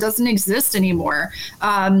Avenue that doesn't exist anymore,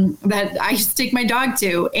 that I used to take my dog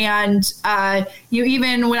to. And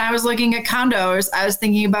even when I was looking at condos, I was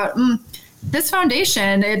thinking about, this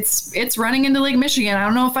foundation, it's running into Lake Michigan. I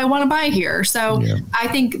don't know if I want to buy here. So yeah. I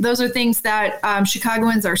think those are things that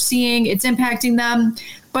Chicagoans are seeing. It's impacting them.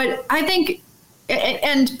 But I think,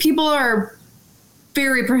 and people are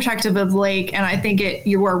very protective of the lake. And I think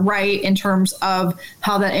you are right in terms of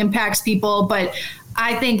how that impacts people. But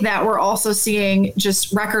I think that we're also seeing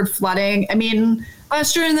just record flooding. I mean,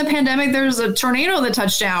 last year in the pandemic, there was a tornado that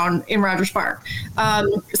touched down in Rogers Park.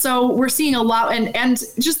 So we're seeing a lot. And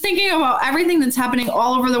just thinking about everything that's happening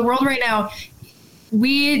all over the world right now,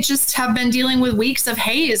 we just have been dealing with weeks of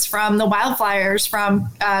haze from the wildfires from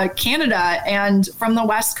Canada and from the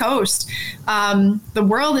West Coast. The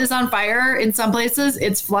world is on fire in some places.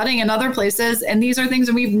 It's flooding in other places. And these are things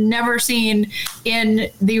that we've never seen in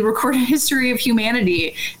the recorded history of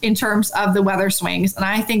humanity in terms of the weather swings. And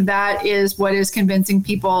I think that is what is convincing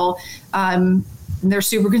people. They're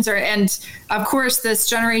super concerned. And of course, this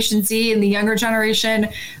Generation Z and the younger generation,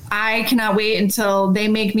 I cannot wait until they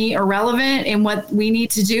make me irrelevant in what we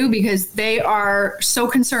need to do, because they are so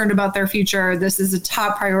concerned about their future. This is a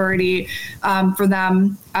top priority for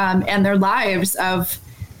them and their lives of,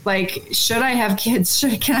 like, should I have kids?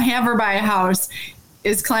 Can I ever buy a house?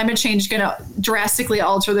 Is climate change going to drastically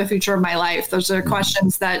alter the future of my life? Those are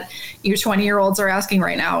questions that you 20-year-olds are asking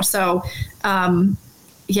right now. So,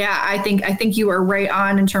 yeah, I think you are right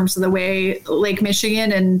on in terms of the way Lake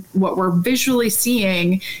Michigan and what we're visually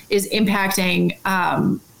seeing is impacting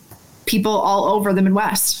people all over the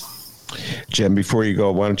Midwest. Jen, before you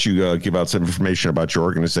go, why don't you give out some information about your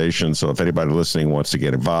organization, so if anybody listening wants to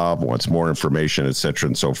get involved, wants more information, et cetera,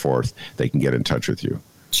 and so forth, they can get in touch with you.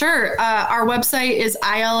 Sure. Our website is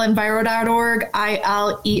ilenviro.org,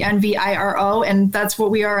 ILENVIRO, and that's what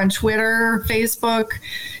we are on Twitter, Facebook,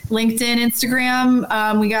 LinkedIn,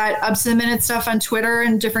 Instagram. We got up to the minute stuff on Twitter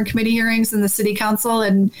and different committee hearings in the city council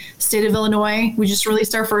and state of Illinois. We just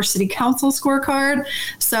released our first city council scorecard.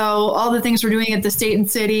 So all the things we're doing at the state and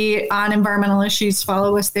city on environmental issues,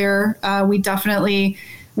 follow us there.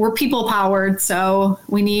 We're people powered, so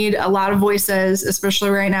we need a lot of voices,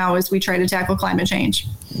 especially right now as we try to tackle climate change.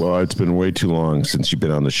 Well, it's been way too long since you've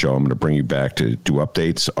been on the show. I'm going to bring you back to do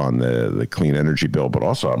updates on the clean energy bill, but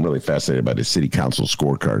also I'm really fascinated by the city council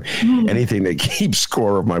scorecard. Anything that keeps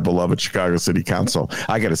score of my beloved Chicago City Council,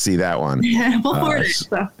 I got to see that one. Yeah, we'll forward it.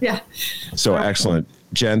 So, yeah. So excellent.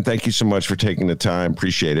 Jen, thank you so much for taking the time.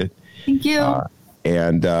 Appreciate it. Thank you.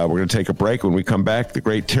 And we're going to take a break. When we come back, the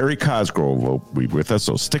great Terry Cosgrove will be with us,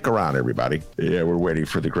 so stick around, everybody. Yeah, we're waiting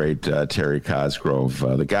for the great Terry Cosgrove.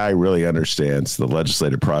 The guy really understands the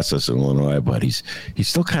legislative process in Illinois, but he's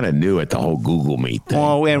still kind of new at the whole Google Meet thing.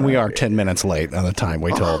 Oh, and we are 10 minutes late on the time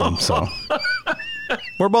we told him, so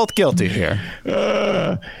we're both guilty here.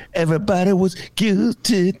 Everybody was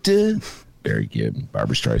guilty. Very good.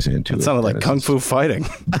 Barbra Streisand, too. It sounded like Kung Fu Fighting.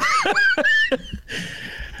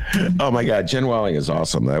 Oh, my God. Jen Welling is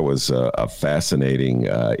awesome. That was a fascinating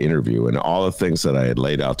interview. And all the things that I had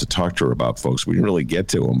laid out to talk to her about, folks, we didn't really get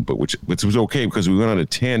to them, but which was okay because we went on a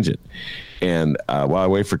tangent. And while I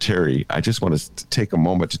wait for Terry, I just want to take a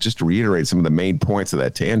moment to just reiterate some of the main points of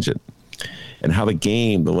that tangent and how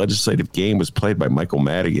the legislative game was played by Michael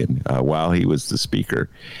Madigan while he was the speaker.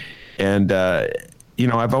 And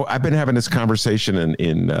I've been having this conversation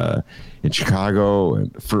in Chicago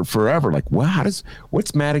and for forever. Like, wow,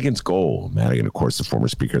 what's Madigan's goal? Madigan, of course, the former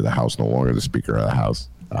Speaker of the House, no longer the Speaker of the House,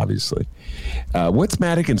 obviously. What's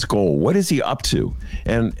Madigan's goal? What is he up to?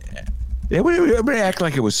 And everybody act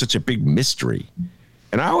like it was such a big mystery.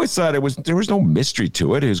 And I always thought there was no mystery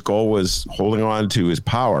to it. His goal was holding on to his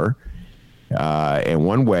power. And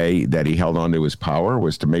one way that he held on to his power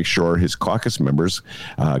was to make sure his caucus members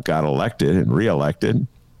got elected and reelected.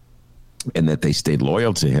 and that they stayed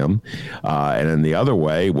loyal to him. And then the other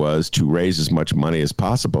way was to raise as much money as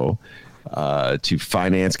possible to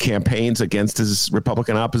finance campaigns against his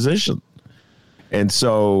Republican opposition. And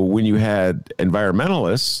so when you had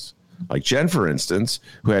environmentalists like Jen, for instance,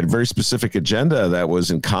 who had a very specific agenda that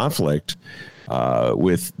was in conflict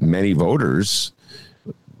with many voters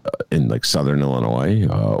in like Southern Illinois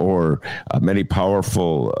or many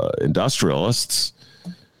powerful industrialists,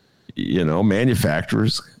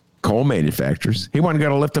 manufacturers, coal manufacturers, he wasn't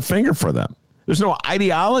going to lift a finger for them. There's no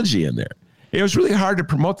ideology in there. It was really hard to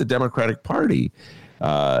promote the Democratic Party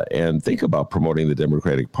and think about promoting the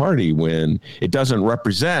Democratic Party when it doesn't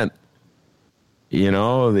represent,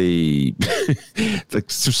 the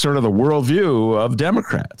sort of the worldview of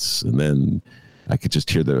Democrats. And then I could just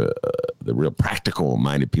hear the real practical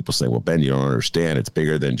minded people saying, well, Ben, you don't understand. It's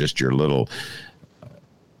bigger than just your little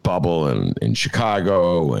bubble in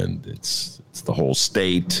Chicago, and it's the whole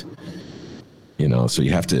state. So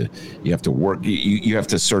you have to work. You have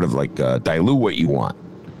to sort of like dilute what you want,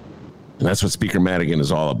 and that's what Speaker Madigan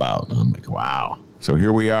is all about. And I'm like, wow. So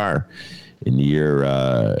here we are in the year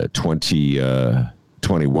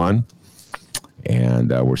 2021,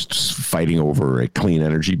 and we're fighting over a clean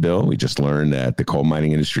energy bill. We just learned that the coal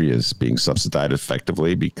mining industry is being subsidized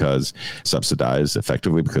effectively because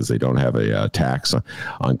they don't have a tax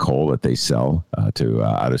on coal that they sell to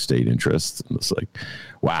out-of-state interests. And it's like,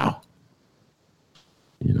 wow.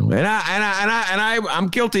 I'm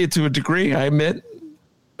guilty to a degree. I admit,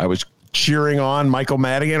 I was cheering on Michael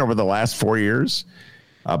Madigan over the last 4 years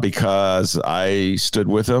because I stood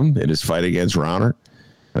with him in his fight against Rauner,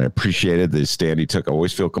 and I appreciated the stand he took. I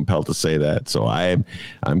always feel compelled to say that. So I'm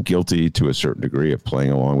guilty to a certain degree of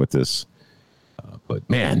playing along with this. But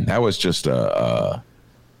man, that was just a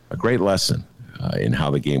great lesson in how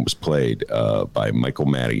the game was played by Michael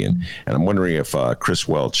Madigan. And I'm wondering if Chris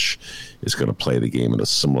Welch is going to play the game in a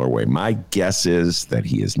similar way. My guess is that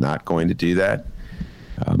he is not going to do that.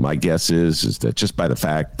 My guess is that just by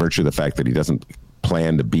virtue of the fact that he doesn't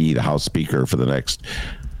plan to be the House Speaker for the next,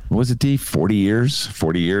 what was it, D? 40 years?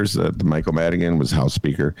 40 years that Michael Madigan was House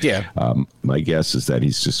Speaker. Yeah. My guess is that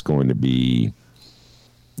he's just going to be,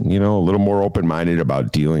 a little more open-minded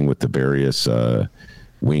about dealing with the various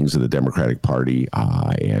wings of the Democratic Party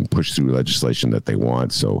and push through legislation that they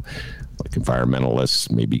want. So like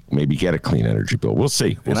environmentalists, maybe get a clean energy bill. We'll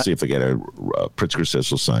see. We'll see if they get Pritzker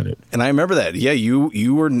says will sign it. And I remember that. Yeah,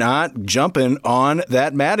 you were not jumping on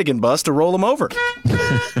that Madigan bus to roll him over.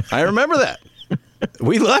 I remember that.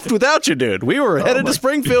 We left without you, dude. We were headed to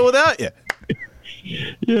Springfield without you.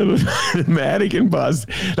 Yeah, the Madigan bus.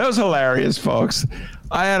 That was hilarious, folks.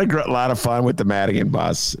 I had a lot of fun with the Madigan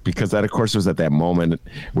bus because that, of course, was at that moment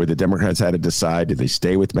where the Democrats had to decide, did they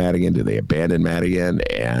stay with Madigan? Did they abandon Madigan?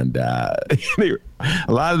 And a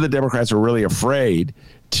lot of the Democrats were really afraid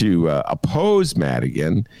to oppose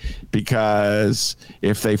Madigan because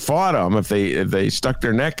if they fought him, if they stuck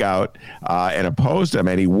their neck out and opposed him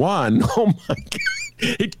and he won, oh my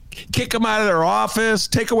God, he'd kick them out of their office,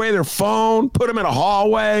 take away their phone, put them in a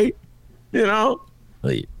hallway,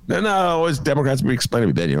 Then always Democrats be explaining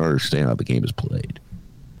to me, Ben, you don't understand how the game is played.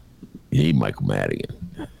 You need Michael Madigan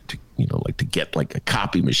to get like a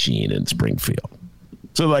copy machine in Springfield.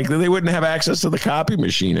 So like they wouldn't have access to the copy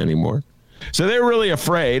machine anymore. So they're really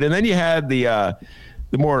afraid. And then you had the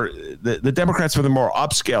Democrats for the more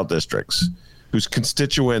upscale districts whose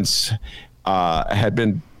constituents had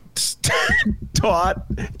been taught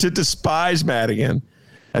to despise Madigan.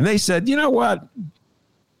 And they said, you know what?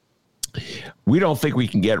 We don't think we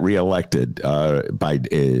can get reelected by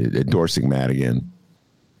endorsing Madigan.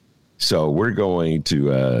 So we're going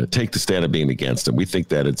to take the stand of being against him. We think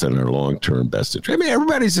that it's in our long-term best interest. I mean,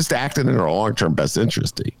 everybody's just acting in our long-term best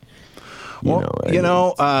interest.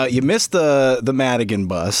 You missed the Madigan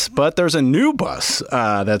bus, but there's a new bus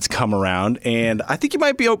that's come around, and I think you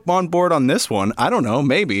might be on board on this one. I don't know,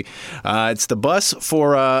 maybe. It's the bus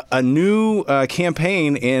for a new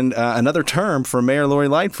campaign in another term for Mayor Lori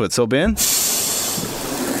Lightfoot. So, Ben,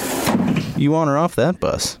 you on or off that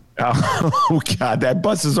bus? Oh, God, that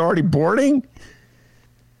bus is already boarding?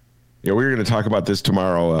 Yeah, we're going to talk about this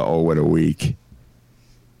tomorrow. What a week.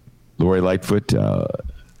 Lori Lightfoot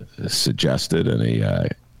suggested in a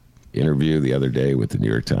interview the other day with the New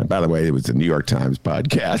York Times. By the way, it was the New York Times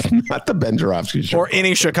podcast, not the Ben Joravsky show. Or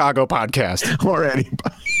any Chicago podcast. Or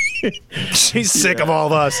anybody. She's sick of all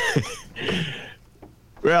of us.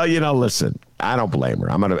 Well, listen, I don't blame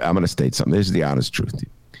her. I'm gonna state something. This is the honest truth.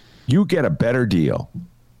 You get a better deal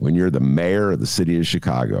when you're the mayor of the city of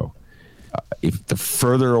Chicago if the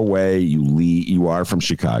further away you are from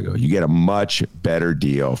Chicago, you get a much better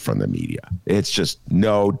deal from the media. It's just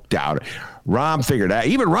no doubt. Rahm figured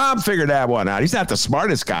that one out. He's not the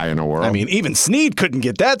smartest guy in the world. I mean, even Snead couldn't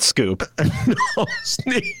get that scoop. No,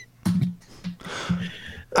 Snead.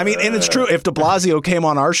 I mean, and it's true. If de Blasio came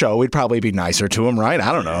on our show, we'd probably be nicer to him, right?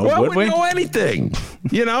 I don't know. Well, would we? know anything.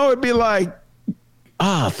 It'd be like,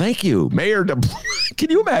 thank you, Mayor de Blasio. Can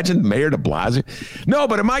you imagine Mayor de Blasio? No,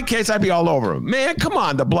 but in my case, I'd be all over him. Man, come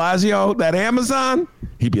on, de Blasio, that Amazon?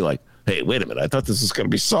 He'd be like, hey, wait a minute. I thought this was going to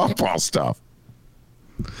be softball stuff.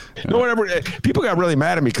 No one ever. People got really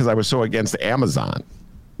mad at me because I was so against Amazon.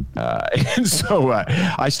 And so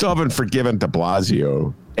I still haven't forgiven de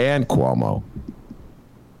Blasio and Cuomo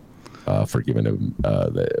for giving him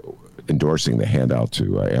endorsing the handout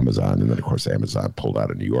to Amazon. And then, of course, Amazon pulled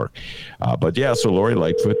out of New York. But yeah, so Lori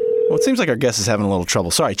Lightfoot. Well, it seems like our guest is having a little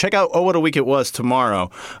trouble. Sorry. Check out What a Week It Was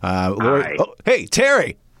tomorrow. Lori, hey,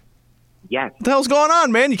 Terry. Yes. What the hell's going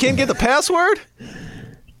on, man? You can't get the password?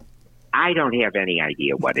 I don't have any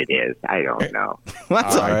idea what it is. I don't know.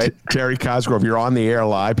 That's all right. Terry Cosgrove, you're on the air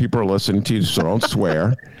live. People are listening to you, so don't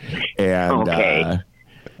swear. And okay.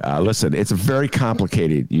 Listen, it's very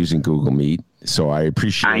complicated using Google Meet, so I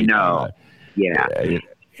appreciate. I know. Yeah.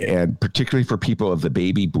 And particularly for people of the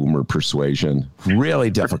baby boomer persuasion, really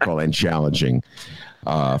difficult and challenging.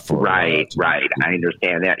 Right. I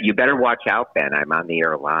understand that. You better watch out, Ben. I'm on the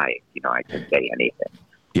air live. I can say anything.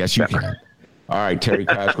 Yes, you can. All right, Terry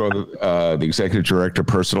Cosgrove, the Executive Director,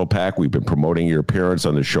 Personal Pack. We've been promoting your appearance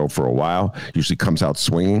on the show for a while. Usually comes out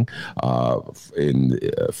swinging.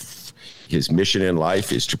 His mission in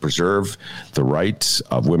life is to preserve the rights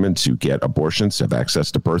of women to get abortions, have access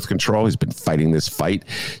to birth control. He's been fighting this fight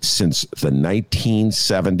since the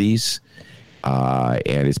 1970s.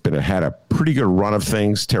 And it's had a pretty good run of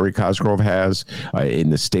things, Terry Cosgrove has,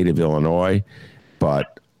 in the state of Illinois.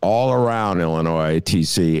 But all around Illinois,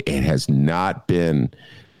 TC, it has not been,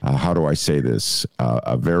 how do I say this,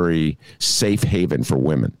 a very safe haven for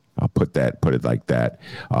women. I'll put it like that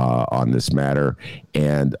on this matter.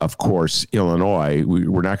 And of course, Illinois,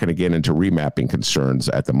 we're not going to get into remapping concerns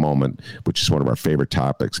at the moment, which is one of our favorite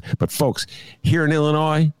topics. But folks, here in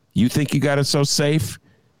Illinois, you think you got it so safe?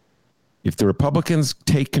 If the Republicans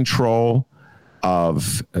take control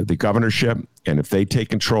of the governorship, and if they take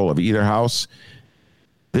control of either house,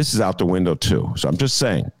 this is out the window too. So I'm just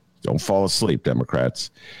saying, don't fall asleep,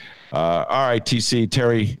 Democrats. All right, TC,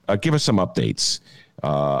 Terry, give us some updates.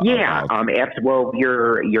 Well,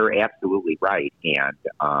 you're absolutely right, and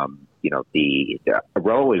the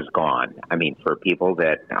Roe is gone. I mean, for people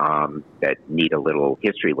that need a little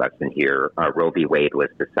history lesson here, Roe v. Wade was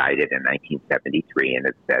decided in 1973, and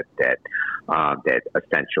it said that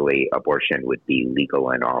essentially abortion would be legal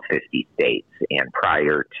in all 50 states. And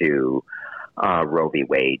prior to Roe v.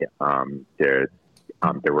 Wade,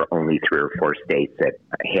 there were only 3 or 4 states that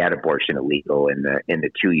had abortion illegal in the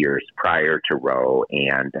 2 years prior to Roe.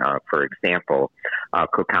 And for example,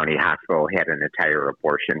 Cook County Hospital had an entire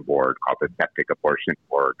abortion board called the Septic Abortion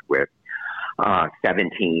Board with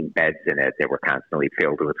 17 beds in it that were constantly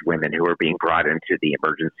filled with women who were being brought into the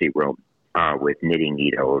emergency room with knitting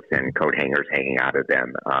needles and coat hangers hanging out of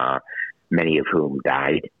them, many of whom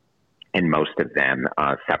died. And most of them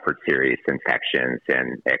suffered serious infections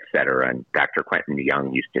and et cetera. And Dr. Quentin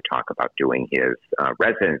Young used to talk about doing his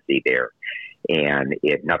residency there. And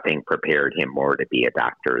nothing prepared him more to be a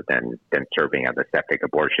doctor than serving on the septic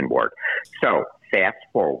abortion board. So fast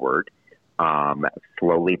forward,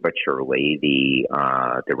 slowly but surely, the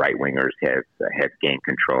right wingers have gained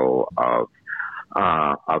control of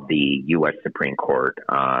the U.S. Supreme Court,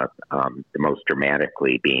 the most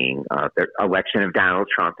dramatically being the election of Donald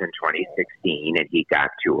Trump in 2016, and he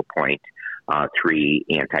got to appoint 3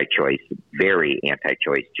 very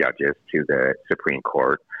anti-choice judges to the Supreme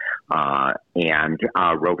Court. And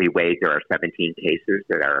Roe v. Wade, there are 17 cases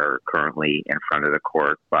that are currently in front of the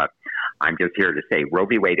court, but I'm just here to say Roe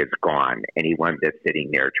v. Wade is gone. Anyone that's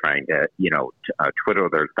sitting there trying to, twiddle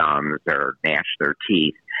their thumbs or gnash their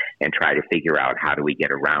teeth and try to figure out how do we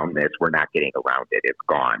get around this, we're not getting around it. It's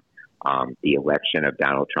gone. The election of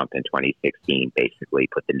Donald Trump in 2016 basically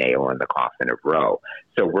put the nail in the coffin of Roe.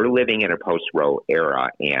 So we're living in a post-Roe era,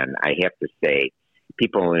 and I have to say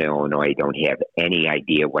people in Illinois don't have any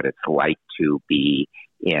idea what it's like to be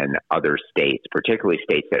in other states, particularly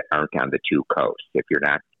states that aren't on the 2 coasts. If you're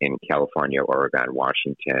not in California, Oregon,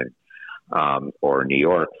 Washington, or New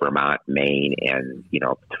York, Vermont, Maine, and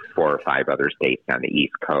 4 or 5 other states on the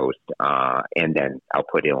East Coast, and then I'll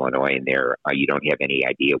put Illinois in there. You don't have any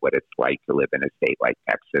idea what it's like to live in a state like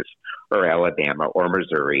Texas or Alabama or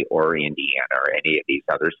Missouri or Indiana or any of these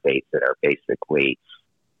other states that are basically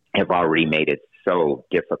have already made it so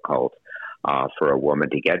difficult for a woman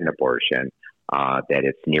to get an abortion that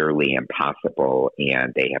it's nearly impossible,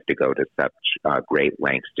 and they have to go to such great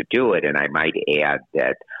lengths to do it. And I might add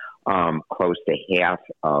that close to half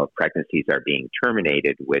of pregnancies are being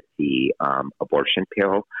terminated with the abortion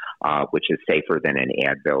pill, which is safer than an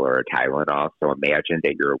Advil or a Tylenol. So imagine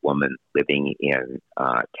that you're a woman living in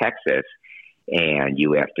Texas and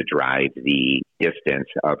you have to drive the distance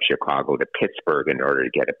of Chicago to Pittsburgh in order to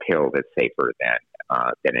get a pill that's safer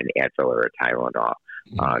than an Advil or a Tylenol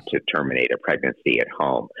to terminate a pregnancy at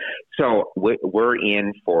home. So we're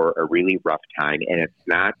in for a really rough time, and it's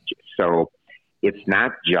not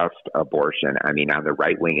just abortion. I mean, on the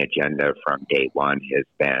right-wing agenda from day one has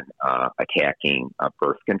been attacking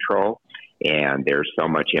birth control, and there's so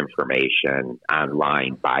much information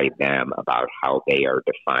online by them about how they are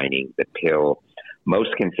defining the pill, most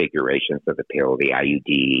configurations of the pill, the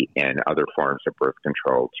IUD, and other forms of birth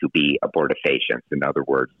control to be abortifacients. In other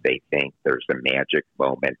words, they think there's a magic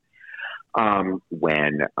moment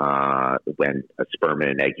when a sperm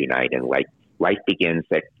and an egg unite and life begins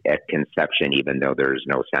at conception, even though there's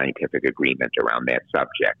no scientific agreement around that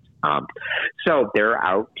subject. So they're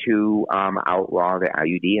out to outlaw the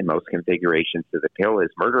IUD and most configurations of the pill as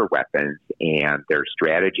murder weapons, and their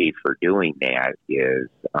strategy for doing that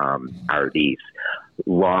are these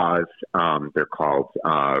laws. They're called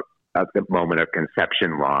at the moment of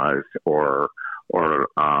conception laws, or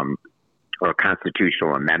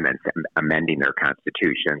constitutional amendments, amending their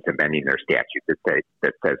constitutions, amending their statutes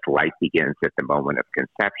that says life begins at the moment of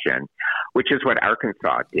conception, which is what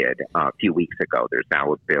Arkansas did a few weeks ago. There's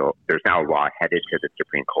now a law headed to the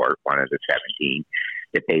Supreme Court, one of the 17,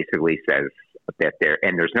 that basically says that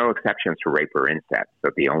there's no exceptions for rape or incest.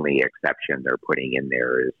 So the only exception they're putting in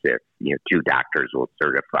there is if 2 doctors will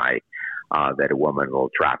certify that a woman will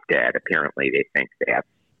drop dead. Apparently, they think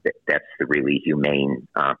that's the really humane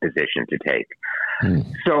position to take.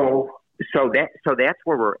 So that's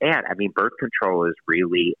where we're at. I mean, birth control is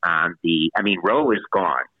really on Roe is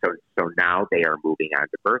gone. So now they are moving on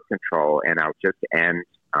to birth control. And I'll just end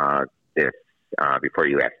this before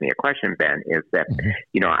you ask me a question, Ben, is that,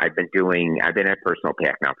 I've been at Personal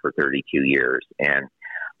Pack now for 32 years. And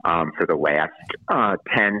for the last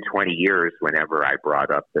 10, 20 years, whenever I brought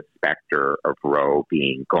up the specter of Roe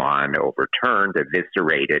being gone, overturned,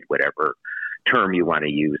 eviscerated, whatever term you want to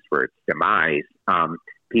use for its demise,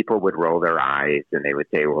 people would roll their eyes and they would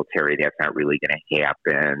say, well, Terry, that's not really going to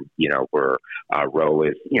happen. Roe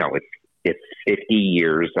is, it's 50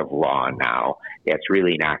 years of law now. That's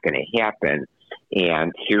really not going to happen.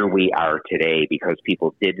 And here we are today because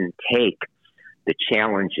people didn't take the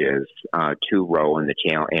challenges to Roe and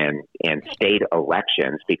state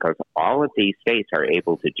elections, because all of these states are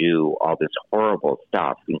able to do all this horrible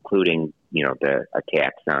stuff, including the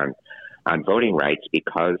attacks on voting rights,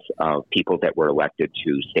 because of people that were elected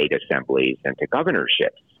to state assemblies and to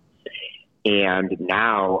governorships. And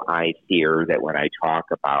now I fear that when I talk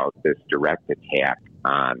about this direct attack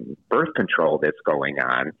on birth control that's going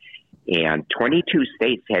on, and 22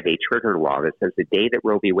 states have a trigger law that says the day that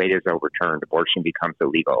Roe v. Wade is overturned, abortion becomes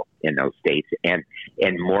illegal in those states. And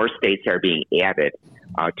more states are being added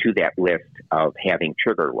to that list of having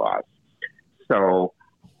trigger laws. So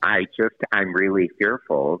I'm really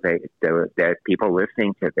fearful that people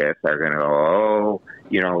listening to this are going to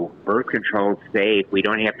go, birth control's safe. We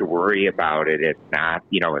don't have to worry about it. It's not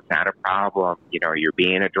a problem. You're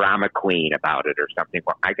being a drama queen about it or something.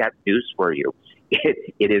 Well, I got news for you.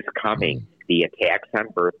 It is coming. The attacks on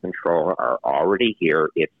birth control are already here.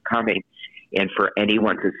 It's coming. And for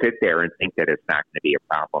anyone to sit there and think that it's not going to be a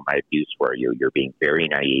problem, I have news for you. You're being very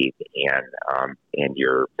naive, and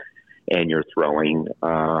you're throwing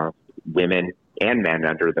women and men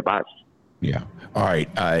under the bus. Yeah. All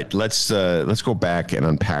right. Let's go back and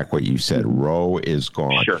unpack what you said. Roe is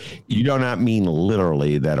gone. Sure. You do not mean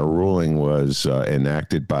literally that a ruling was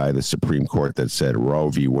enacted by the Supreme Court that said Roe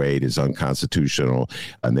v. Wade is unconstitutional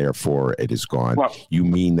and therefore it is gone. Well, you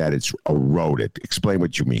mean that it's eroded. Explain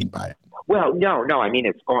what you mean by it. Well, no. I mean,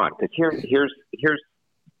 it's gone. Because here's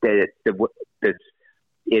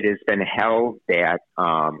it has been held that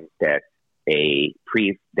a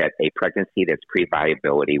pregnancy that's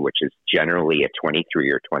pre-viability, which is generally at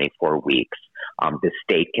 23 or 24 weeks, the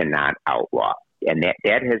state cannot outlaw.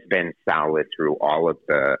 that has been solid through all of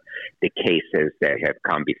the cases that have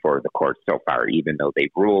come before the court so far. Even though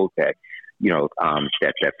they've ruled that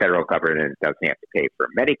that the federal government doesn't have to pay for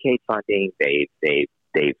Medicaid funding,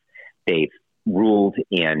 they've ruled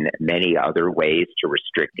in many other ways to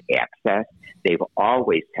restrict access. They've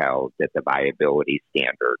always held that the viability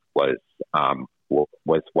standard was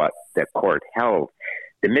what the court held.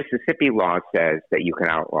 The Mississippi law says that you can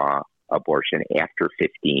outlaw abortion after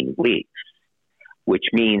 15 weeks, which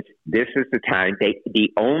means this is the time they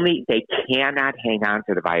cannot hang on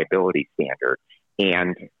to the viability standard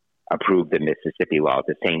and approve the Mississippi law at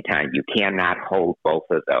the same time. You cannot hold both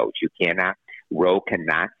of those. Roe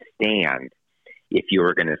cannot stand if you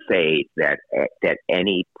were going to say that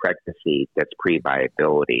any pregnancy that's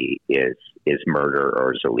pre-viability is murder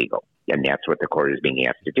or is illegal. And that's what the court is being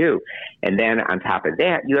asked to do. And then on top of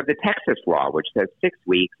that, you have the Texas law, which says 6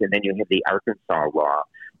 weeks, and then you have the Arkansas law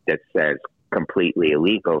that says completely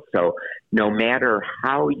illegal. So no matter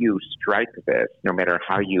how you strike this,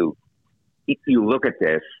 if you look at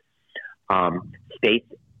this, states,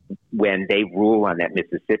 when they rule on that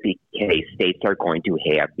Mississippi case, states are going to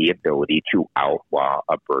have the ability to outlaw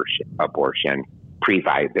abortion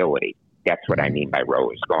pre-viability. That's what I mean by Roe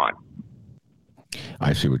is gone.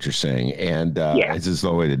 I see what you're saying. And it's as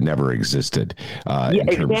though it had never existed in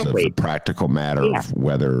terms of the practical matter of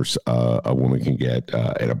whether a woman can get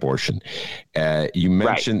an abortion. You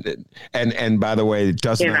mentioned, and by the way, it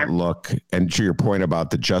does not look, and to your point about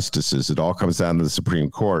the justices, it all comes down to the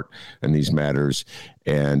Supreme Court in these matters.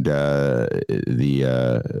 And the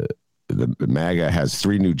MAGA has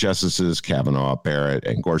 3 new justices, Kavanaugh, Barrett,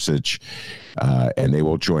 and Gorsuch, and they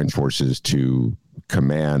will join forces to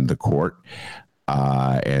command the court.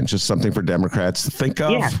 And just something for Democrats to think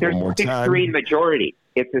of. Yeah, there's a 6-3 majority.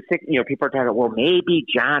 It's a 6. People are talking, well, maybe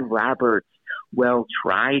John Roberts will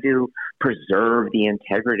try to preserve the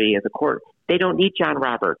integrity of the court. They don't need John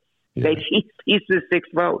Roberts. Yeah. He's the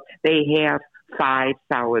 6th vote. They have 5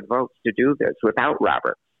 solid votes to do this without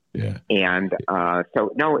Roberts. Yeah. And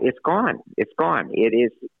so no, it's gone. It's gone. It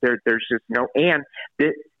is there. There's just no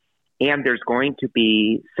and there's going to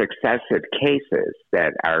be successive cases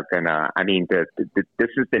that are going to, this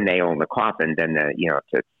is the nail in the coffin. Then,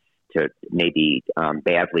 to maybe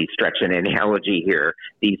badly stretch an analogy here,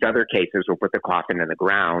 these other cases will put the coffin in the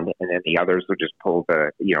ground, and then the others will just pull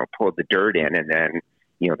the dirt in, and then,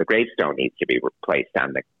 the gravestone needs to be replaced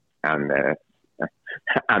on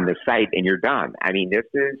the site, and you're done. This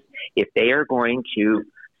is, if they are going to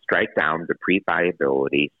strike down the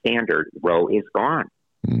pre-viability standard, Roe is gone.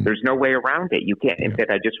 There's no way around it. You can't. In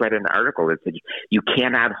fact, I just read an article that said you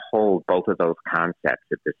cannot hold both of those concepts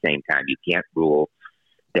at the same time. You can't rule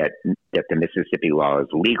that the Mississippi law is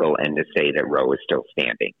legal and to say that Roe is still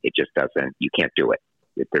standing. It just doesn't. You can't do it.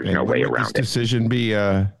 There's no way around it. This decision be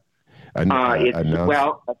announced?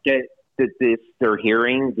 Well, they're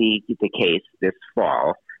hearing the case this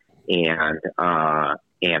fall, and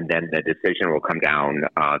then the decision will come down.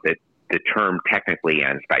 The term technically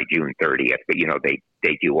ends by June 30th, but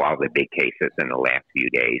they do all the big cases in the last few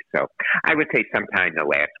days. So I would say sometime the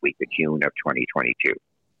last week of June of 2022.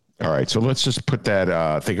 All right, so let's just put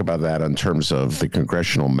that, think about that in terms of the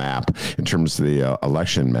congressional map, in terms of the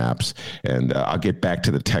election maps. And I'll get back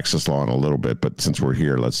to the Texas law in a little bit, but since we're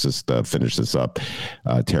here, let's just finish this up,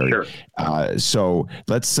 Terry. Sure. So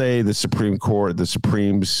let's say the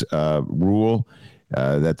Supreme's rule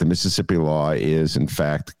that the Mississippi law is, in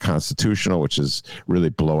fact, constitutional, which is really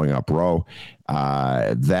blowing up Roe.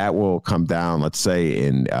 That will come down, let's say,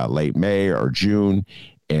 in late May or June,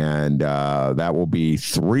 and that will be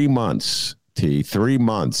 3 months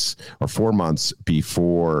or 4 months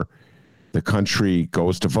before the country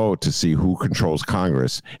goes to vote to see who controls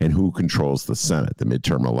Congress and who controls the Senate, the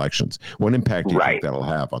midterm elections. What impact do you think that'll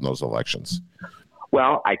have on those elections?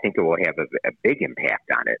 Well, I think it will have a big impact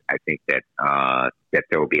on it. I think that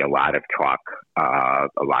there will be a lot of talk,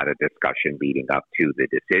 a lot of discussion leading up to the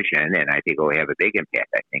decision, and I think it will have a big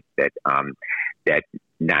impact. I think that that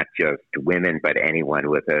not just women, but anyone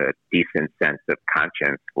with a decent sense of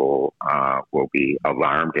conscience will be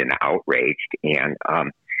alarmed and outraged, and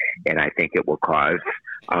I think it will cause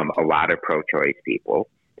a lot of pro-choice people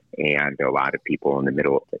and a lot of people in the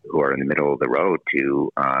middle who are in the middle of the road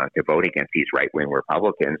to vote against these right-wing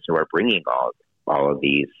Republicans who are bringing all of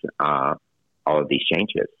these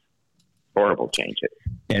changes, horrible changes.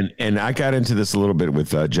 And I got into this a little bit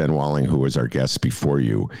with Jen Walling, who was our guest before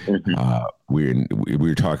you. Mm-hmm. We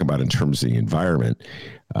were talking about in terms of the environment,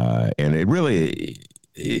 and it really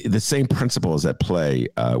the same principle is at play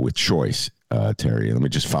with choice. Terry. Let me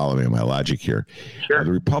just follow me on my logic here. Sure.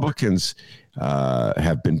 The Republicans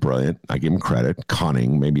have been brilliant. I give them credit.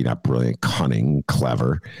 Cunning, maybe not brilliant, cunning,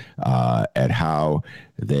 clever at how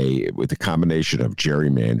they, with the combination of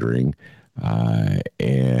gerrymandering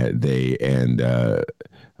and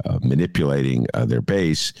manipulating their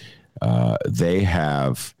base, they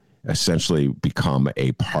have essentially become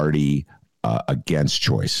a party against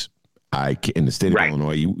choice. In the state of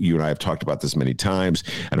Illinois, you and I have talked about this many times.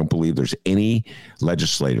 I don't believe there's any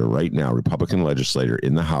legislator right now, Republican legislator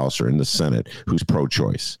in the House or in the Senate, who's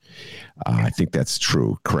pro-choice. I think that's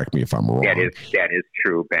true. Correct me if I'm wrong. That is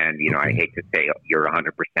true, Ben. I hate to say you're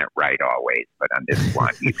 100% right always, but on this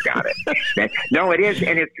one, you've got it. No, it is,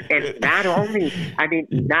 and not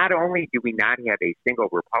only do we not have a single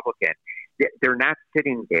Republican, they're not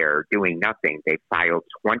sitting there doing nothing. They filed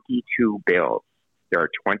 22 bills. There are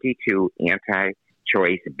 22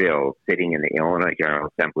 anti-choice bills sitting in the Illinois General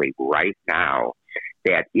Assembly right now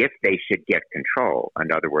that if they should get control, in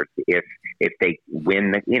other words, if they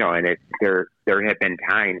win, there have been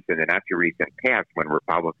times in the not too recent past when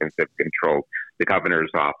Republicans have controlled the governor's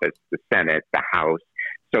office, the Senate, the House.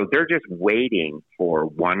 So they're just waiting for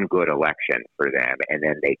one good election for them, and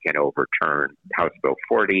then they can overturn House Bill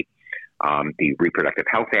 40, the Reproductive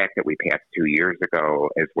Health Act that we passed 2 years ago,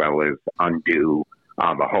 as well as undo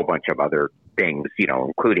a whole bunch of other things,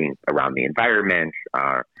 including around the environment,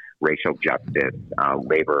 racial justice,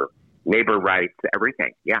 labor rights,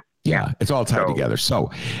 everything. Yeah, it's all tied together. So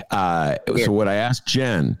what I asked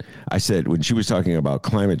Jen, I said, when she was talking about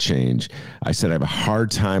climate change, I said I have a hard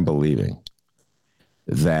time believing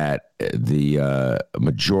that the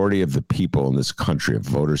majority of the people in this country, of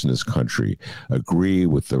voters in this country, agree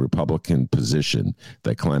with the Republican position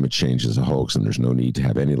that climate change is a hoax and there's no need to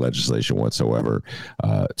have any legislation whatsoever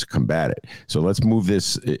to combat it. So let's move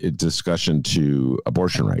this discussion to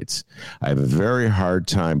abortion rights. I have a very hard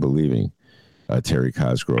time believing, Terry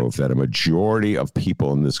Cosgrove, that a majority of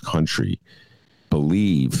people in this country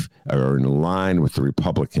believe or are in line with the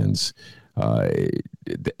Republicans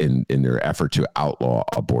in their effort to outlaw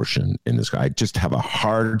abortion in this. I just have a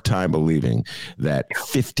hard time believing that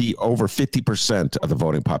over 50% of the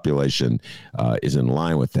voting population is in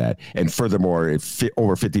line with that. And furthermore, if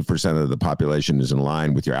over 50% of the population is in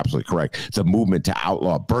line with, you're absolutely correct, the movement to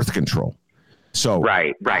outlaw birth control. So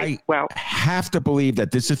right. I have to believe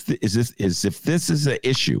that this is an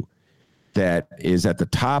issue that is at the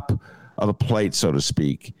top of the plate, so to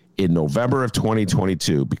speak, in November of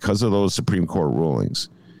 2022, because of those Supreme Court rulings,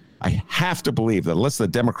 I have to believe that unless the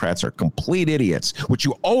Democrats are complete idiots, which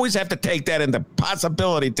you always have to take that into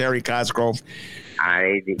possibility, Terry Cosgrove,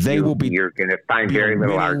 you're going to find very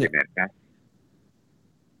little argument.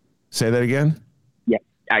 Say that again? Yeah,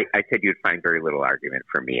 I said you'd find very little argument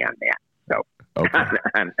for me on that. So. Okay.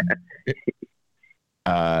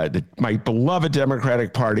 My beloved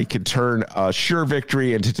Democratic Party could turn a sure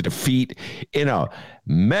victory into defeat in a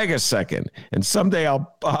megasecond. And someday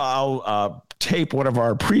I'll tape one of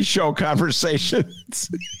our pre-show conversations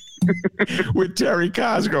with Terry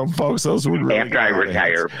Cosgrove, folks. Those would really after I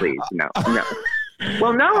retire, please. No.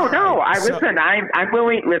 Well, no. I'm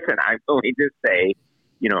willing. Listen, I'm willing to say,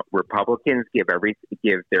 Republicans give their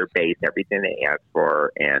base everything they ask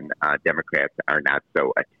for, and Democrats are not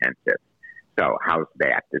so attentive. So how's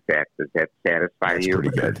that? Does that satisfy you? Pretty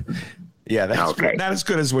good. Yeah, that's okay. Not as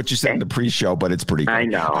good as what you said in the pre-show, but it's pretty good. I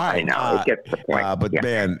know. It gets the point.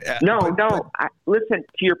 Listen,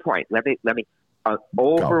 to your point, let me.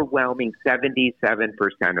 Overwhelming 77%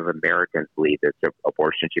 of Americans believe that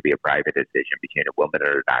abortion should be a private decision between a woman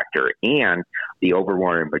and a doctor, and the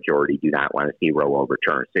overwhelming majority do not want to see Roe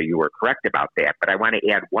overturned. So you were correct about that. But I want to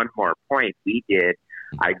add one more point.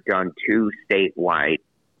 I've done 2 statewide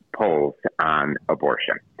polls on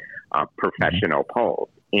abortion, professional polls.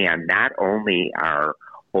 And not only are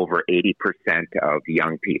over 80% of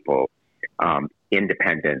young people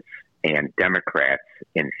independents and Democrats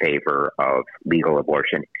in favor of legal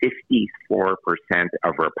abortion, 54%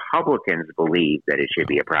 of Republicans believe that it should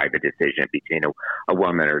be a private decision between a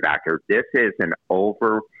woman or a doctor. This is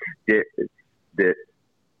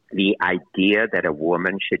the idea that a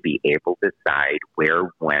woman should be able to decide where,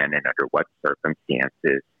 when, and under what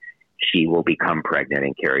circumstances she will become pregnant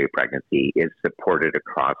and carry a pregnancy is supported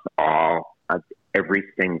across every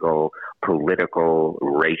single political,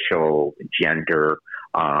 racial, gender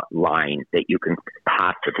line that you can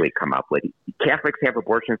possibly come up with. Catholics have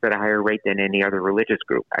abortions at a higher rate than any other religious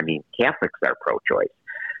group. I mean, Catholics are pro-choice.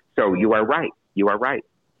 So you are right.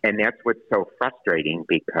 And that's what's so frustrating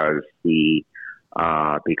because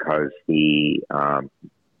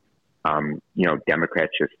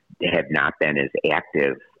Democrats just have not been as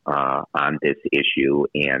active on this issue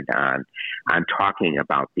and on talking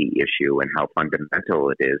about the issue and how fundamental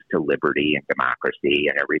it is to liberty and democracy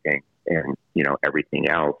and everything and everything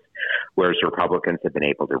else, whereas Republicans have been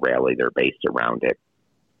able to rally their base around it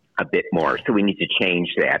a bit more. So we need to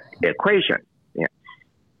change that equation. Yeah.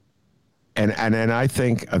 And I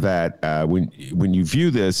think that when you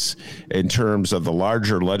view this in terms of the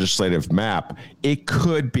larger legislative map, it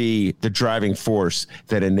could be the driving force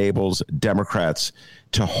that enables Democrats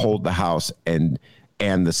to hold the House and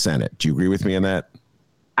the Senate. Do you agree with me on that?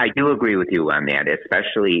 I do agree with you on that,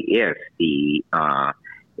 especially if the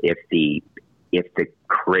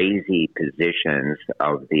crazy positions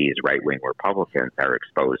of these right-wing Republicans are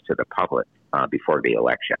exposed to the public before the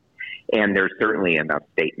election. And there's certainly enough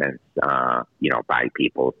statements, by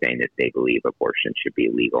people saying that they believe abortion should be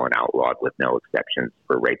illegal and outlawed with no exceptions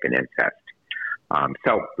for rape and incest.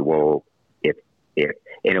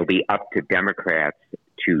 It'll be up to Democrats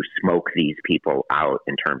to smoke these people out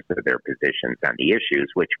in terms of their positions on the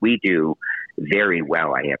issues, which we do very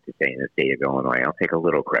well, I have to say, in the state of Illinois. I'll take a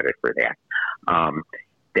little credit for that.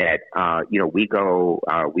 We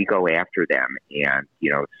go after them, and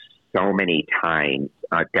so many times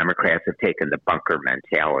Democrats have taken the bunker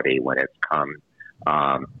mentality when it's come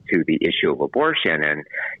to the issue of abortion. And,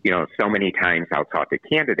 so many times I'll talk to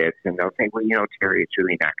candidates and they'll say, well, Terry, it's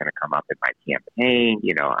really not going to come up in my campaign.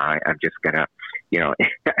 I'm just going to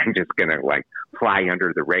like fly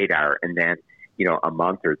under the radar. And then, a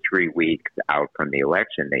month or 3 weeks out from the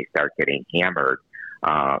election, they start getting hammered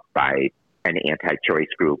by an anti-choice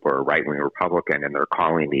group or a right-wing Republican, and they're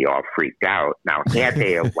calling me all freaked out. Now, had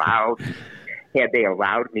they allowed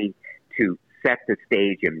me to set the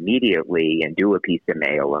stage immediately and do a piece of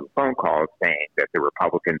mail and phone calls saying that the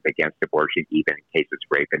Republicans against abortion, even in cases of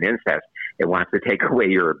rape and incest, it wants to take away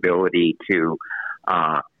your ability to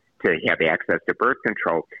have access to birth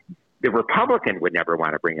control, the Republican would never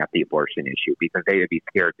want to bring up the abortion issue because they would be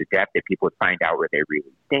scared to death that people would find out where they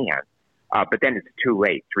really stand. But then it's too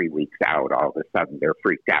late. 3 weeks out, all of a sudden they're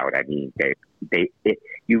freaked out. I mean,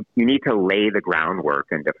 you need to lay the groundwork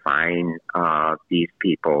and define these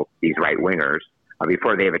people, these right wingers,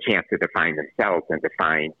 before they have a chance to define themselves and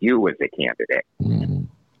define you as a candidate. Mm-hmm.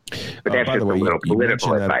 But that's just a little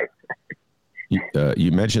political advice.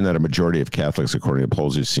 You mentioned that a majority of Catholics, according to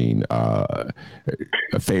polls you've seen,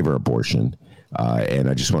 favor abortion. And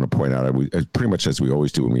I just want to point out, pretty much as we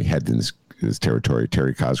always do when we head in this territory,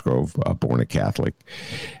 Terry Cosgrove, born a Catholic.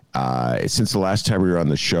 Since the last time we were on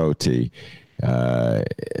the show,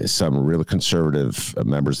 some really conservative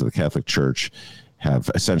members of the Catholic Church have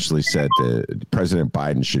essentially said that President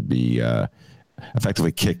Biden should be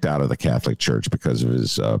effectively kicked out of the Catholic Church because of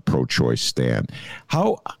his pro-choice stand.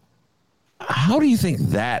 How do you think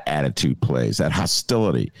that attitude plays, that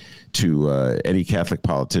hostility to any Catholic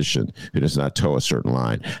politician who does not toe a certain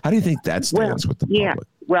line? How do you think that stands with the public?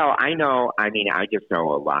 Well, I just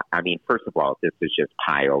know a lot. I mean, first of all, this is just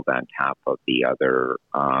piled on top of the other,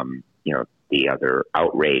 the other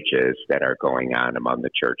outrages that are going on among the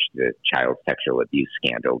church, the child sexual abuse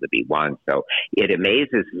scandal to be one. So it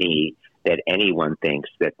amazes me that anyone thinks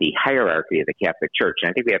that the hierarchy of the Catholic Church,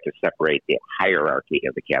 and I think we have to separate the hierarchy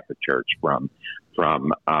of the Catholic Church from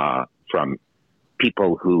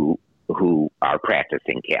people who are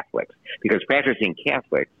practicing Catholics. Because practicing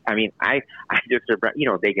Catholics, I mean, I just,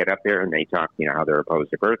 they get up there and they talk, how they're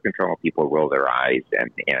opposed to birth control. People roll their eyes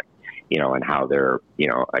and how they're,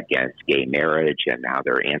 against gay marriage and how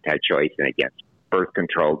they're anti-choice and against birth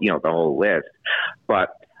control, the whole list. But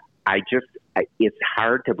it's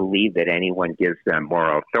hard to believe that anyone gives them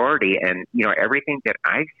moral authority. And, everything that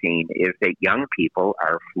I've seen is that young people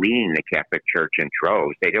are fleeing the Catholic Church in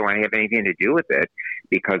droves. They don't want to have anything to do with it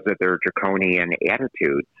because of their draconian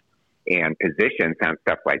attitudes and positions on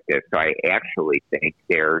stuff like this. So I actually think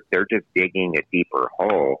they're just digging a deeper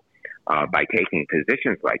hole by taking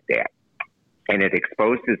positions like that. And it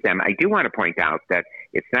exposes them. I do want to point out that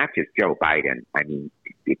it's not just Joe Biden. I mean,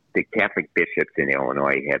 the Catholic bishops in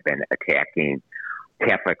Illinois have been attacking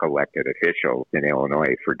Catholic elected officials in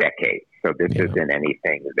Illinois for decades. So this isn't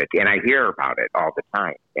anything that, and I hear about it all the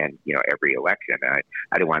time. And, every election,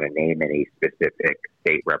 I don't want to name any specific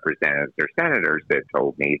state representatives or senators that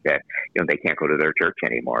told me that, they can't go to their church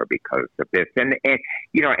anymore because of this. And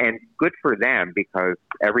good for them, because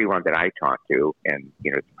everyone that I talk to, and,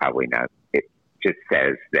 it's probably not, it just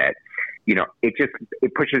says that,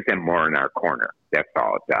 it pushes them more in our corner. That's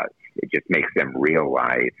all it does. It just makes them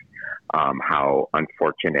realize how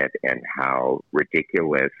unfortunate and how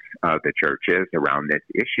ridiculous the church is around this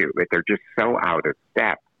issue. But they're just so out of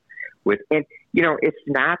step with, and it's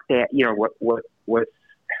not that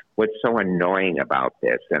what's so annoying about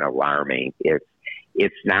this and alarming is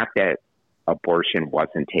it's not that abortion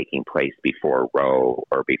wasn't taking place before Roe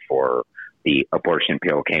or before the abortion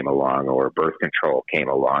pill came along or birth control came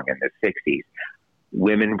along in the 60s.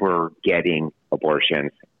 Women were getting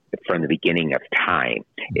abortions from the beginning of time.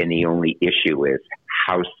 And the only issue is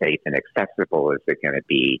how safe and accessible is it going to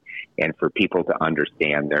be? And for people to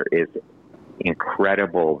understand there is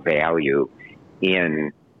incredible value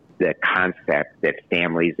in the concept that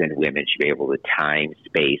families and women should be able to time,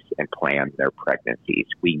 space, and plan their pregnancies.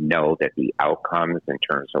 We know that the outcomes in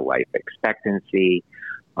terms of life expectancy,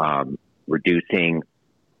 reducing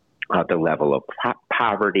the level of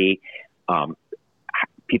poverty,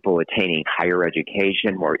 people attaining higher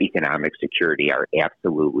education, more economic security are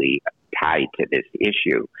absolutely tied to this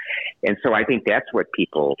issue. And so I think that's what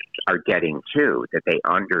people are getting too, that they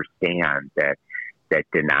understand that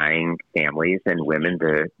denying families and women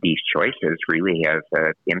these choices really has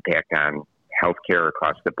an impact on healthcare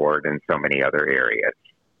across the board and so many other areas.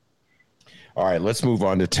 All right, let's move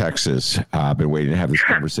on to Texas. I've been waiting to have this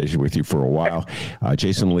conversation with you for a while.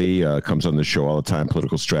 Jason Lee comes on the show all the time,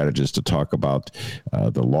 political strategist, to talk about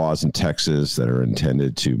the laws in Texas that are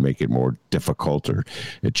intended to make it more difficult or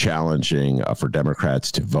challenging for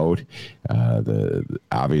Democrats to vote.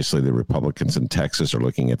 Obviously, the Republicans in Texas are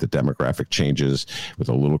looking at the demographic changes with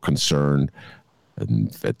a little concern,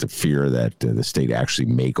 and at the fear that the state actually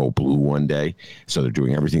may go blue one day. So they're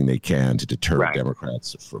doing everything they can to deter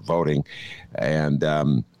Democrats from voting. And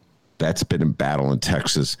that's been in battle in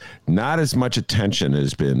Texas. Not as much attention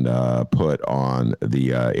has been put on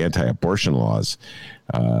the anti-abortion laws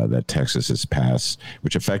that Texas has passed,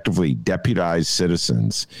 which effectively deputize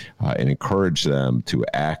citizens and encourage them to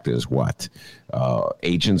act as what?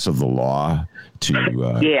 Agents of the law to...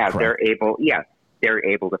 They're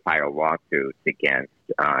able to file lawsuits against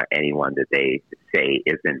anyone that they say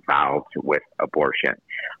is involved with abortion,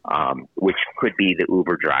 which could be the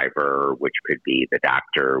Uber driver, which could be the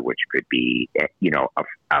doctor, which could be, a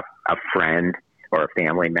friend or a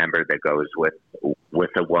family member that goes with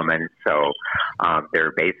a woman. So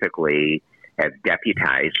they're basically have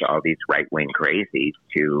deputized all these right-wing crazies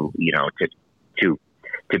to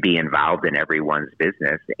be involved in everyone's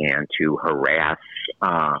business and to harass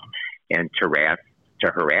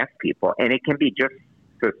people. And it can be just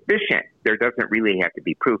suspicion. There doesn't really have to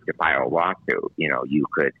be proof to file a lawsuit. You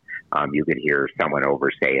could hear someone over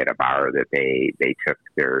say at a bar that they took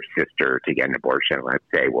their sister to get an abortion, let's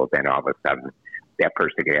say. Well, then all of a sudden that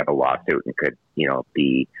person could have a lawsuit and could,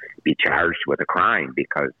 be charged with a crime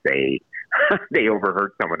because they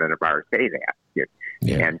overheard someone in a bar say that.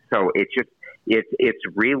 Yeah. And so it's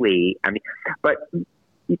really, but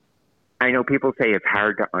I know people say it's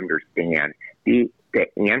hard to understand. The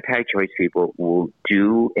anti-choice people will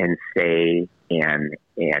do and say and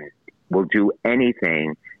will do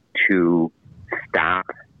anything to stop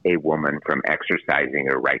a woman from exercising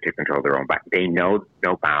her right to control their own body. They know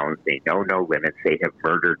no bounds. They know no limits. They have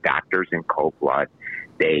murdered doctors in cold blood.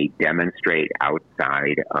 They demonstrate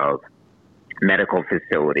outside of medical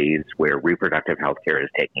facilities where reproductive health care is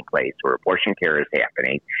taking place, where abortion care is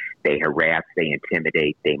happening. They harass, they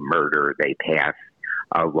intimidate, they murder, they pass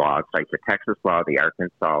laws like the Texas law, the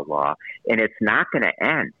Arkansas law, and it's not going to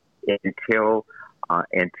end until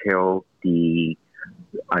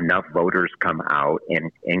enough voters come out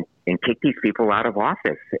and kick these people out of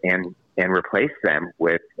office and replace them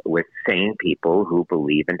with sane people who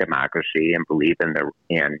believe in democracy and believe in the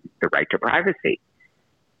right to privacy.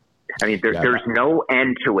 There's no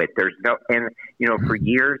end to it. For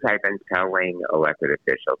years I've been telling elected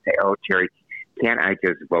officials, say, "Oh, Terry, can't I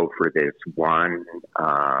just vote for this one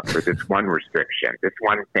restriction, this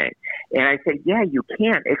one thing?" And I say, "Yeah, you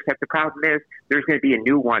can, except the problem is there's going to be a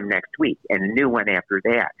new one next week and a new one after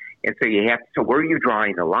that." And so so where are you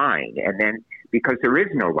drawing the line? And then, because there is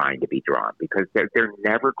no line to be drawn, because they're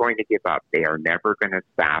never going to give up. They are never going to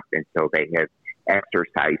stop until they have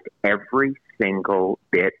exercised every single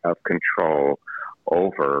bit of control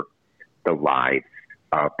over the lives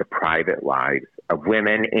of the private lives of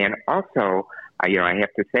women. And also, I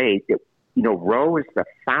have to say that, Roe is the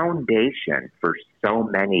foundation for so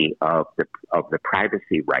many of the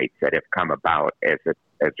privacy rights that have come about as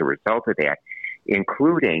a result of that,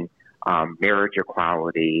 including marriage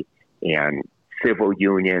equality and civil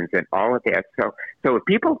unions and all of that. So if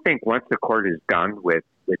people think once the court is done with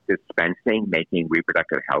dispensing, making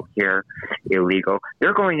reproductive health care illegal,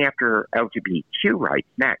 they're going after LGBTQ rights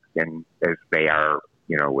next, and as they are,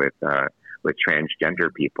 with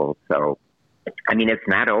transgender people. So, it's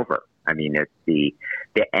not over. It's the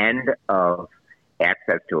end of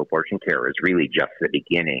access to abortion care is really just the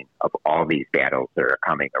beginning of all these battles that are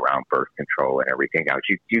coming around birth control and everything else.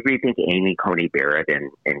 Do you really think Amy Coney Barrett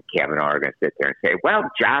and Kavanaugh are going to sit there and say, well,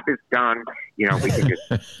 job is done, we can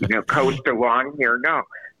just, coast along here?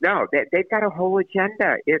 No, they've got a whole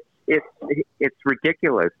agenda. It's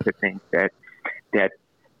ridiculous to think that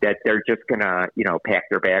they're just going to, pack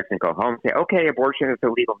their bags and go home and say, okay, abortion is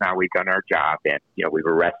illegal now. We've done our job. And, we've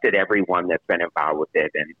arrested everyone that's been involved with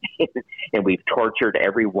it. And we've tortured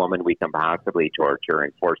every woman we can possibly torture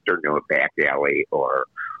and forced her into a back alley or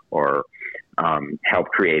help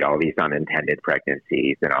create all these unintended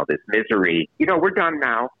pregnancies and all this misery. We're done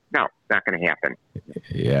now. No, it's not going to happen.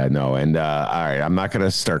 Yeah, no. And all right, I'm not going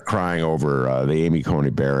to start crying over the Amy Coney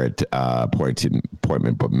Barrett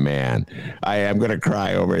appointment, but man, I am going to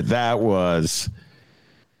cry over it. That was,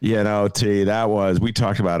 we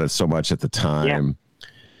talked about it so much at the time.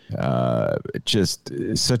 Yeah. Just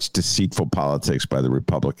such deceitful politics by the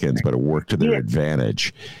Republicans, but it worked to their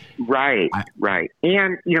advantage. Right.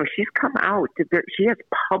 And, she's come out. She has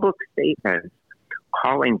public statements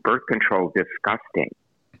calling birth control disgusting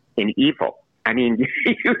and evil. I mean,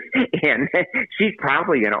 and she's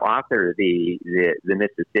probably going to author the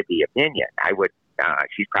Mississippi opinion.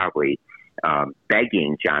 She's probably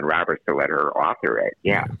begging John Roberts to let her author it.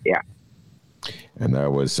 Yeah. And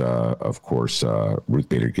that was, of course, Ruth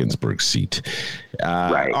Bader Ginsburg's seat.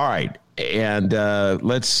 Right. All right. And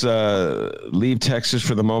let's leave Texas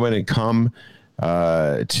for the moment and come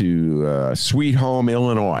to Sweet Home,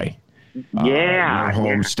 Illinois. Your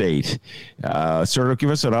home state. Sort of give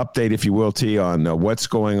us an update, if you will, T, on what's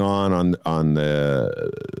going on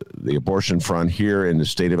the abortion front here in the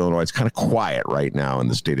state of Illinois. It's kind of quiet right now in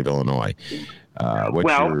the state of Illinois.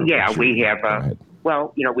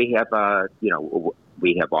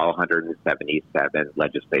 We have all 177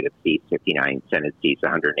 legislative seats, 59 Senate seats,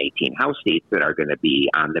 118 House seats that are going to be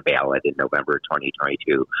on the ballot in November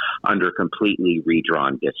 2022 under completely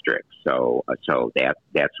redrawn districts. So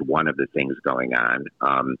that's one of the things going on.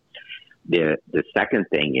 The second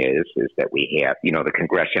thing is that we have, the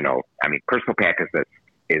congressional. I mean, Personal PAC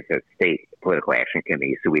is a state political action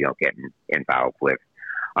committee, so we don't get involved with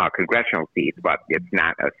congressional seats, but it's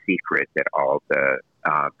not a secret that all the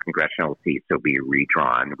congressional seats will be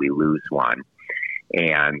redrawn. We lose one,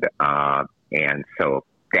 and so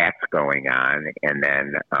that's going on. And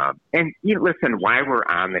then, listen, while we're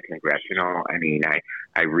on the congressional, I mean,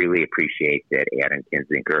 I really appreciate that Adam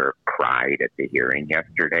Kinzinger cried at the hearing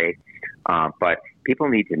yesterday, but people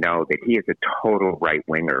need to know that he is a total right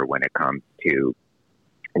winger when it comes to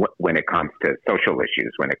social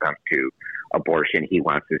issues, when it comes to abortion. He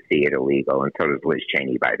wants to see it illegal, and so does Liz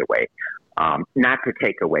Cheney, by the way. Not to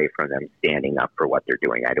take away from them standing up for what they're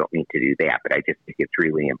doing. I don't mean to do that, but I just think it's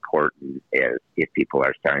really important if people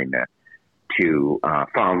are starting to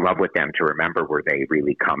fall in love with them, to remember where they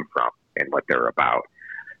really come from and what they're about.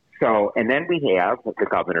 So, and then we have the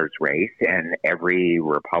governor's race, and every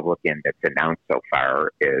Republican that's announced so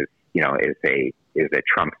far is a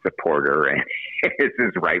Trump supporter and is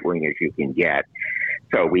as right wing as you can get.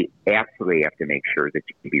 So we absolutely have to make sure that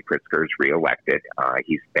J.B. Pritzker is reelected.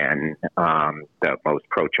 He's been the most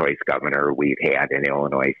pro-choice governor we've had in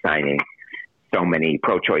Illinois, signing so many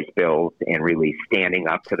pro-choice bills and really standing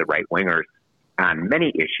up to the right wingers on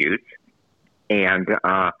many issues. And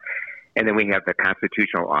then we have the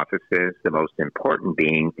constitutional offices, the most important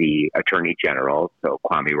being the Attorney General. So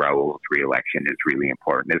Kwame Raoul's reelection is really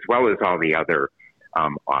important, as well as all the other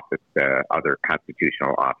other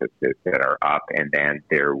constitutional offices that are up. And then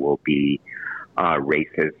there will be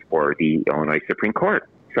races for the Illinois Supreme Court.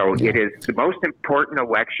 So it is the most important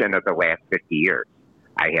election of the last 50 years,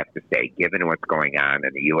 I have to say, given what's going on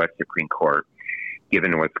in the U.S. Supreme Court,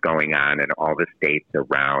 given what's going on in all the states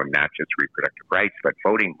around not just reproductive rights, but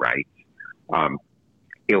voting rights.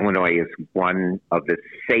 Illinois is one of the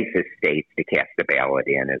safest states to cast a ballot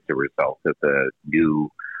in as a result of the new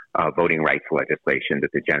voting rights legislation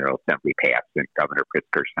that the General Assembly passed and Governor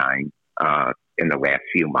Pritzker signed in the last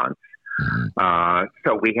few months.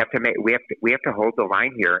 So we have to hold the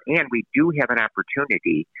line here, and we do have an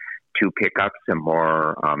opportunity to pick up some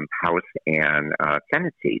more House and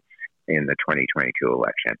Senate seats in the 2022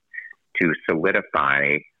 election to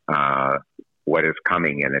solidify what is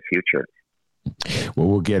coming in the future. Well,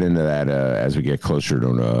 we'll get into that as we get closer to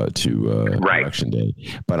Election Day.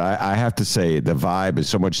 But I have to say the vibe is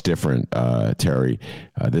so much different, Terry,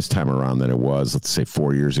 this time around than it was, let's say,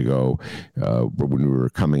 4 years ago when we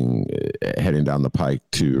were heading down the pike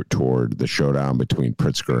toward the showdown between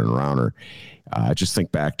Pritzker and Rauner. Just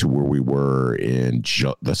think back to where we were in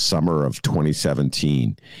the summer of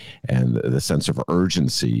 2017 and the sense of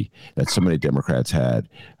urgency that so many Democrats had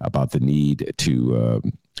about the need to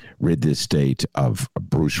rid this state of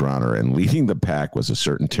Bruce Rauner, and leading the pack was a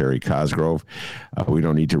certain Terry Cosgrove. We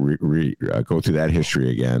don't need to go through that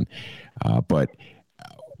history again. But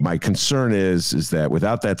my concern is that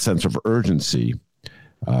without that sense of urgency,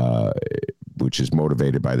 which is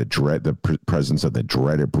motivated by the presence of the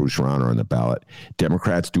dreaded Bruce Rauner on the ballot,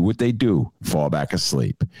 Democrats do what they do, fall back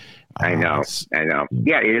asleep. I know.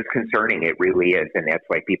 Yeah, it is concerning. It really is, and that's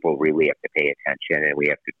why people really have to pay attention. And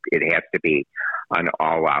it has to be an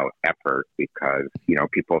all-out effort because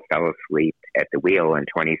people fell asleep at the wheel in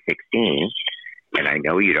 2016. And I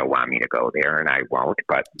know you don't want me to go there, and I won't.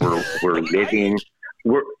 But we're living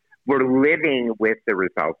with the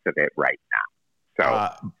results of it right now.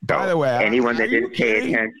 So, by the way, anyone that didn't pay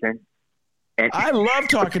attention. I love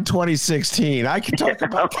talking 2016. I can talk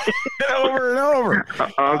about it over and over.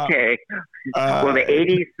 Okay. Well, the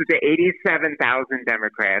 87,000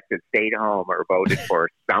 Democrats that stayed home or voted for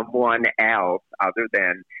someone else other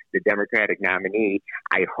than the Democratic nominee,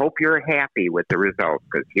 I hope you're happy with the results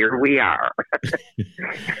because here we are.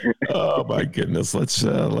 Oh, my goodness. Let's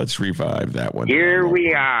revive that one. Here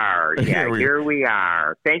we are. Yeah, here we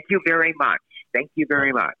are. Thank you very much.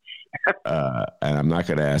 And I'm not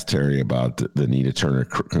going to ask Terry about the Nina Turner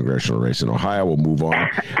congressional race in Ohio. We'll move on.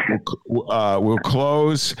 We'll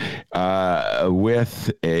close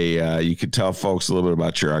with you can tell folks a little bit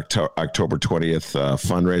about your October 20th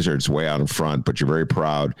fundraiser. It's way out in front, but you're very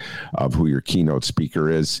proud of who your keynote speaker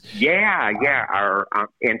is. Yeah.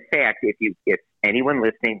 In fact, if anyone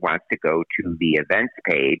listening wants to go to the events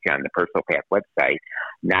page on the Personal PAC website,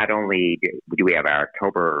 not only do we have our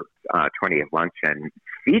October 20th luncheon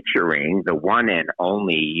featuring the one and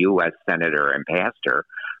only U.S. Senator and pastor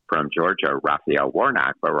from Georgia, Raphael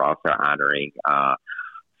Warnock, but we're also honoring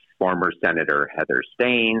former Senator Heather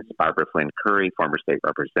Staines, Barbara Flynn Curry, former state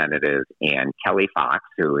representative, and Kelly Fox,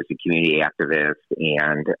 who is a community activist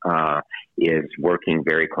and is working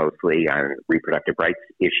very closely on reproductive rights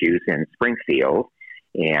issues in Springfield,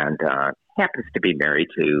 and happens to be married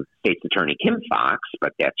to State's Attorney Kim Fox,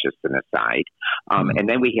 but that's just an aside. And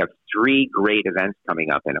then we have 3 great events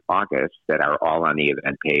coming up in August that are all on the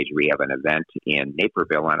event page. We have an event in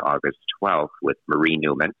Naperville on August 12th with Marie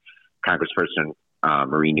Newman, Congressperson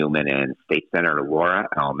Marie Newman, and State Senator Laura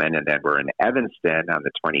Ellman. And then we're in Evanston on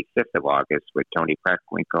the 25th of August with Tony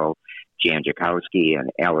Preckwinkle, Jan Jakowski, and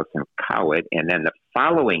Allison Cowett. And then the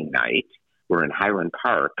following night, we're in Highland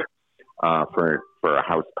Park for a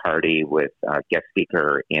house party with guest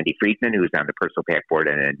speaker Andy Friedman, who's on the Personal PAC board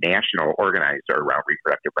and a national organizer around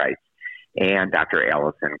reproductive rights, and Dr.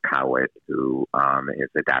 Allison Cowett, who is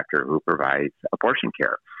a doctor who provides abortion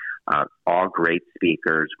care. All great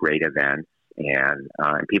speakers, great events, and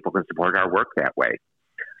people can support our work that way.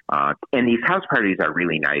 And these house parties are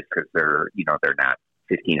really nice because they're not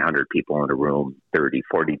 1,500 people in a room, 30,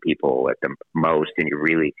 40 people at the most, and you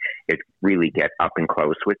really get up and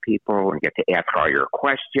close with people and get to ask all your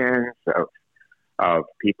questions of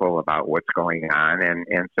people about what's going on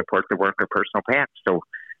and support the work of Personal PAC. So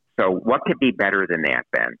what could be better than that,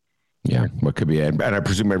 Ben? Yeah, what could be, and I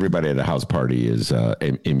presume everybody at a house party is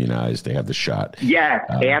immunized. They have the shot. Yes,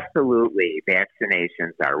 absolutely.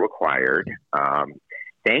 Vaccinations are required.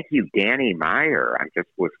 Thank you, Danny Meyer. I just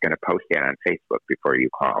was going to post that on Facebook before you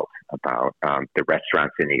called about the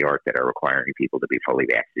restaurants in New York that are requiring people to be fully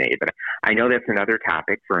vaccinated. But I know that's another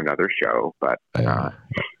topic for another show. But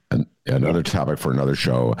another topic for another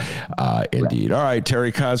show, indeed. All right,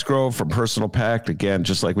 Terry Cosgrove from Personal PAC. Again,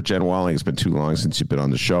 just like with Jen Walling, it's been too long since you've been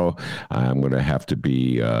on the show. I'm going to have to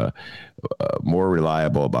be more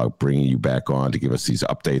reliable about bringing you back on to give us these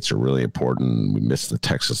updates. Are really important. We missed the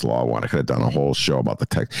Texas law one. I could have done a whole show about the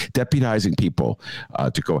deputizing people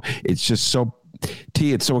to go. It's just so.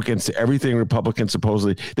 It's so against everything Republicans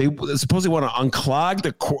supposedly want to unclog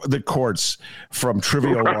the courts from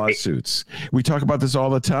trivial lawsuits. We talk about this all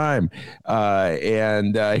the time,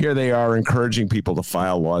 and here they are encouraging people to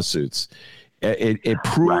file lawsuits. It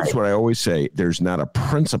proves what I always say: there's not a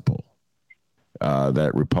principle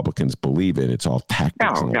that Republicans believe in. It's all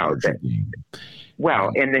tactics.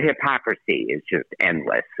 Well, and the hypocrisy is just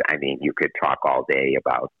endless. I mean, you could talk all day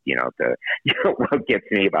about, what gets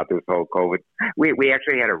me about this whole COVID. We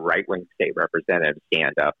actually had a right-wing state representative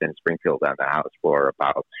stand up in Springfield on the House floor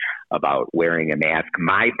about wearing a mask.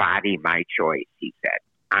 My body, my choice, he said.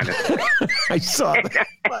 Honestly, I saw that.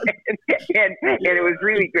 and it was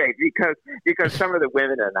really great because some of the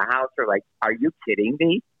women in the House are like, "Are you kidding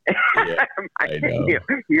me?" I know.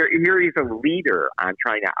 Here he's a leader on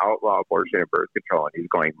trying to outlaw abortion and birth control, and he's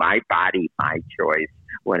going, my body, my choice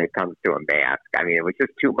when it comes to a mask. I mean, it was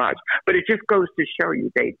just too much. But it just goes to show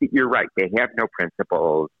you, you're right. They have no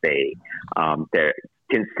principles. Their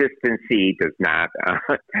consistency does not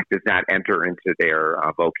enter into their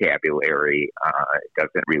vocabulary. It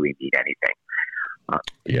doesn't really mean anything.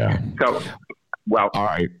 So, well, all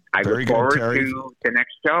right. I look forward to the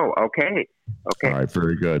next show. Okay. All right,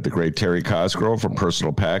 very good. The great Terry Cosgrove from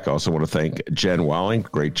Personal Pack. I also want to thank Jen Welling.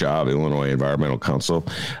 Great job, Illinois Environmental Council.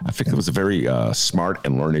 I think it was a very smart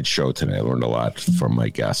and learned show today. I learned a lot from my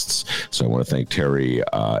guests. So I want to thank Terry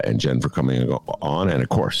and Jen for coming on. And, of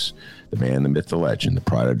course, the man, the myth, the legend, the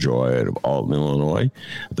pride of joy of Alton, Illinois,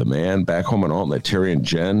 the man back home in Alton that Terry and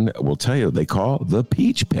Jen will tell you they call the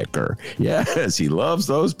peach picker. Yes, he loves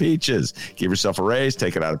those peaches. Give yourself a raise.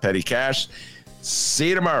 Take it out of petty cash. See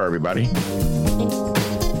you tomorrow, everybody.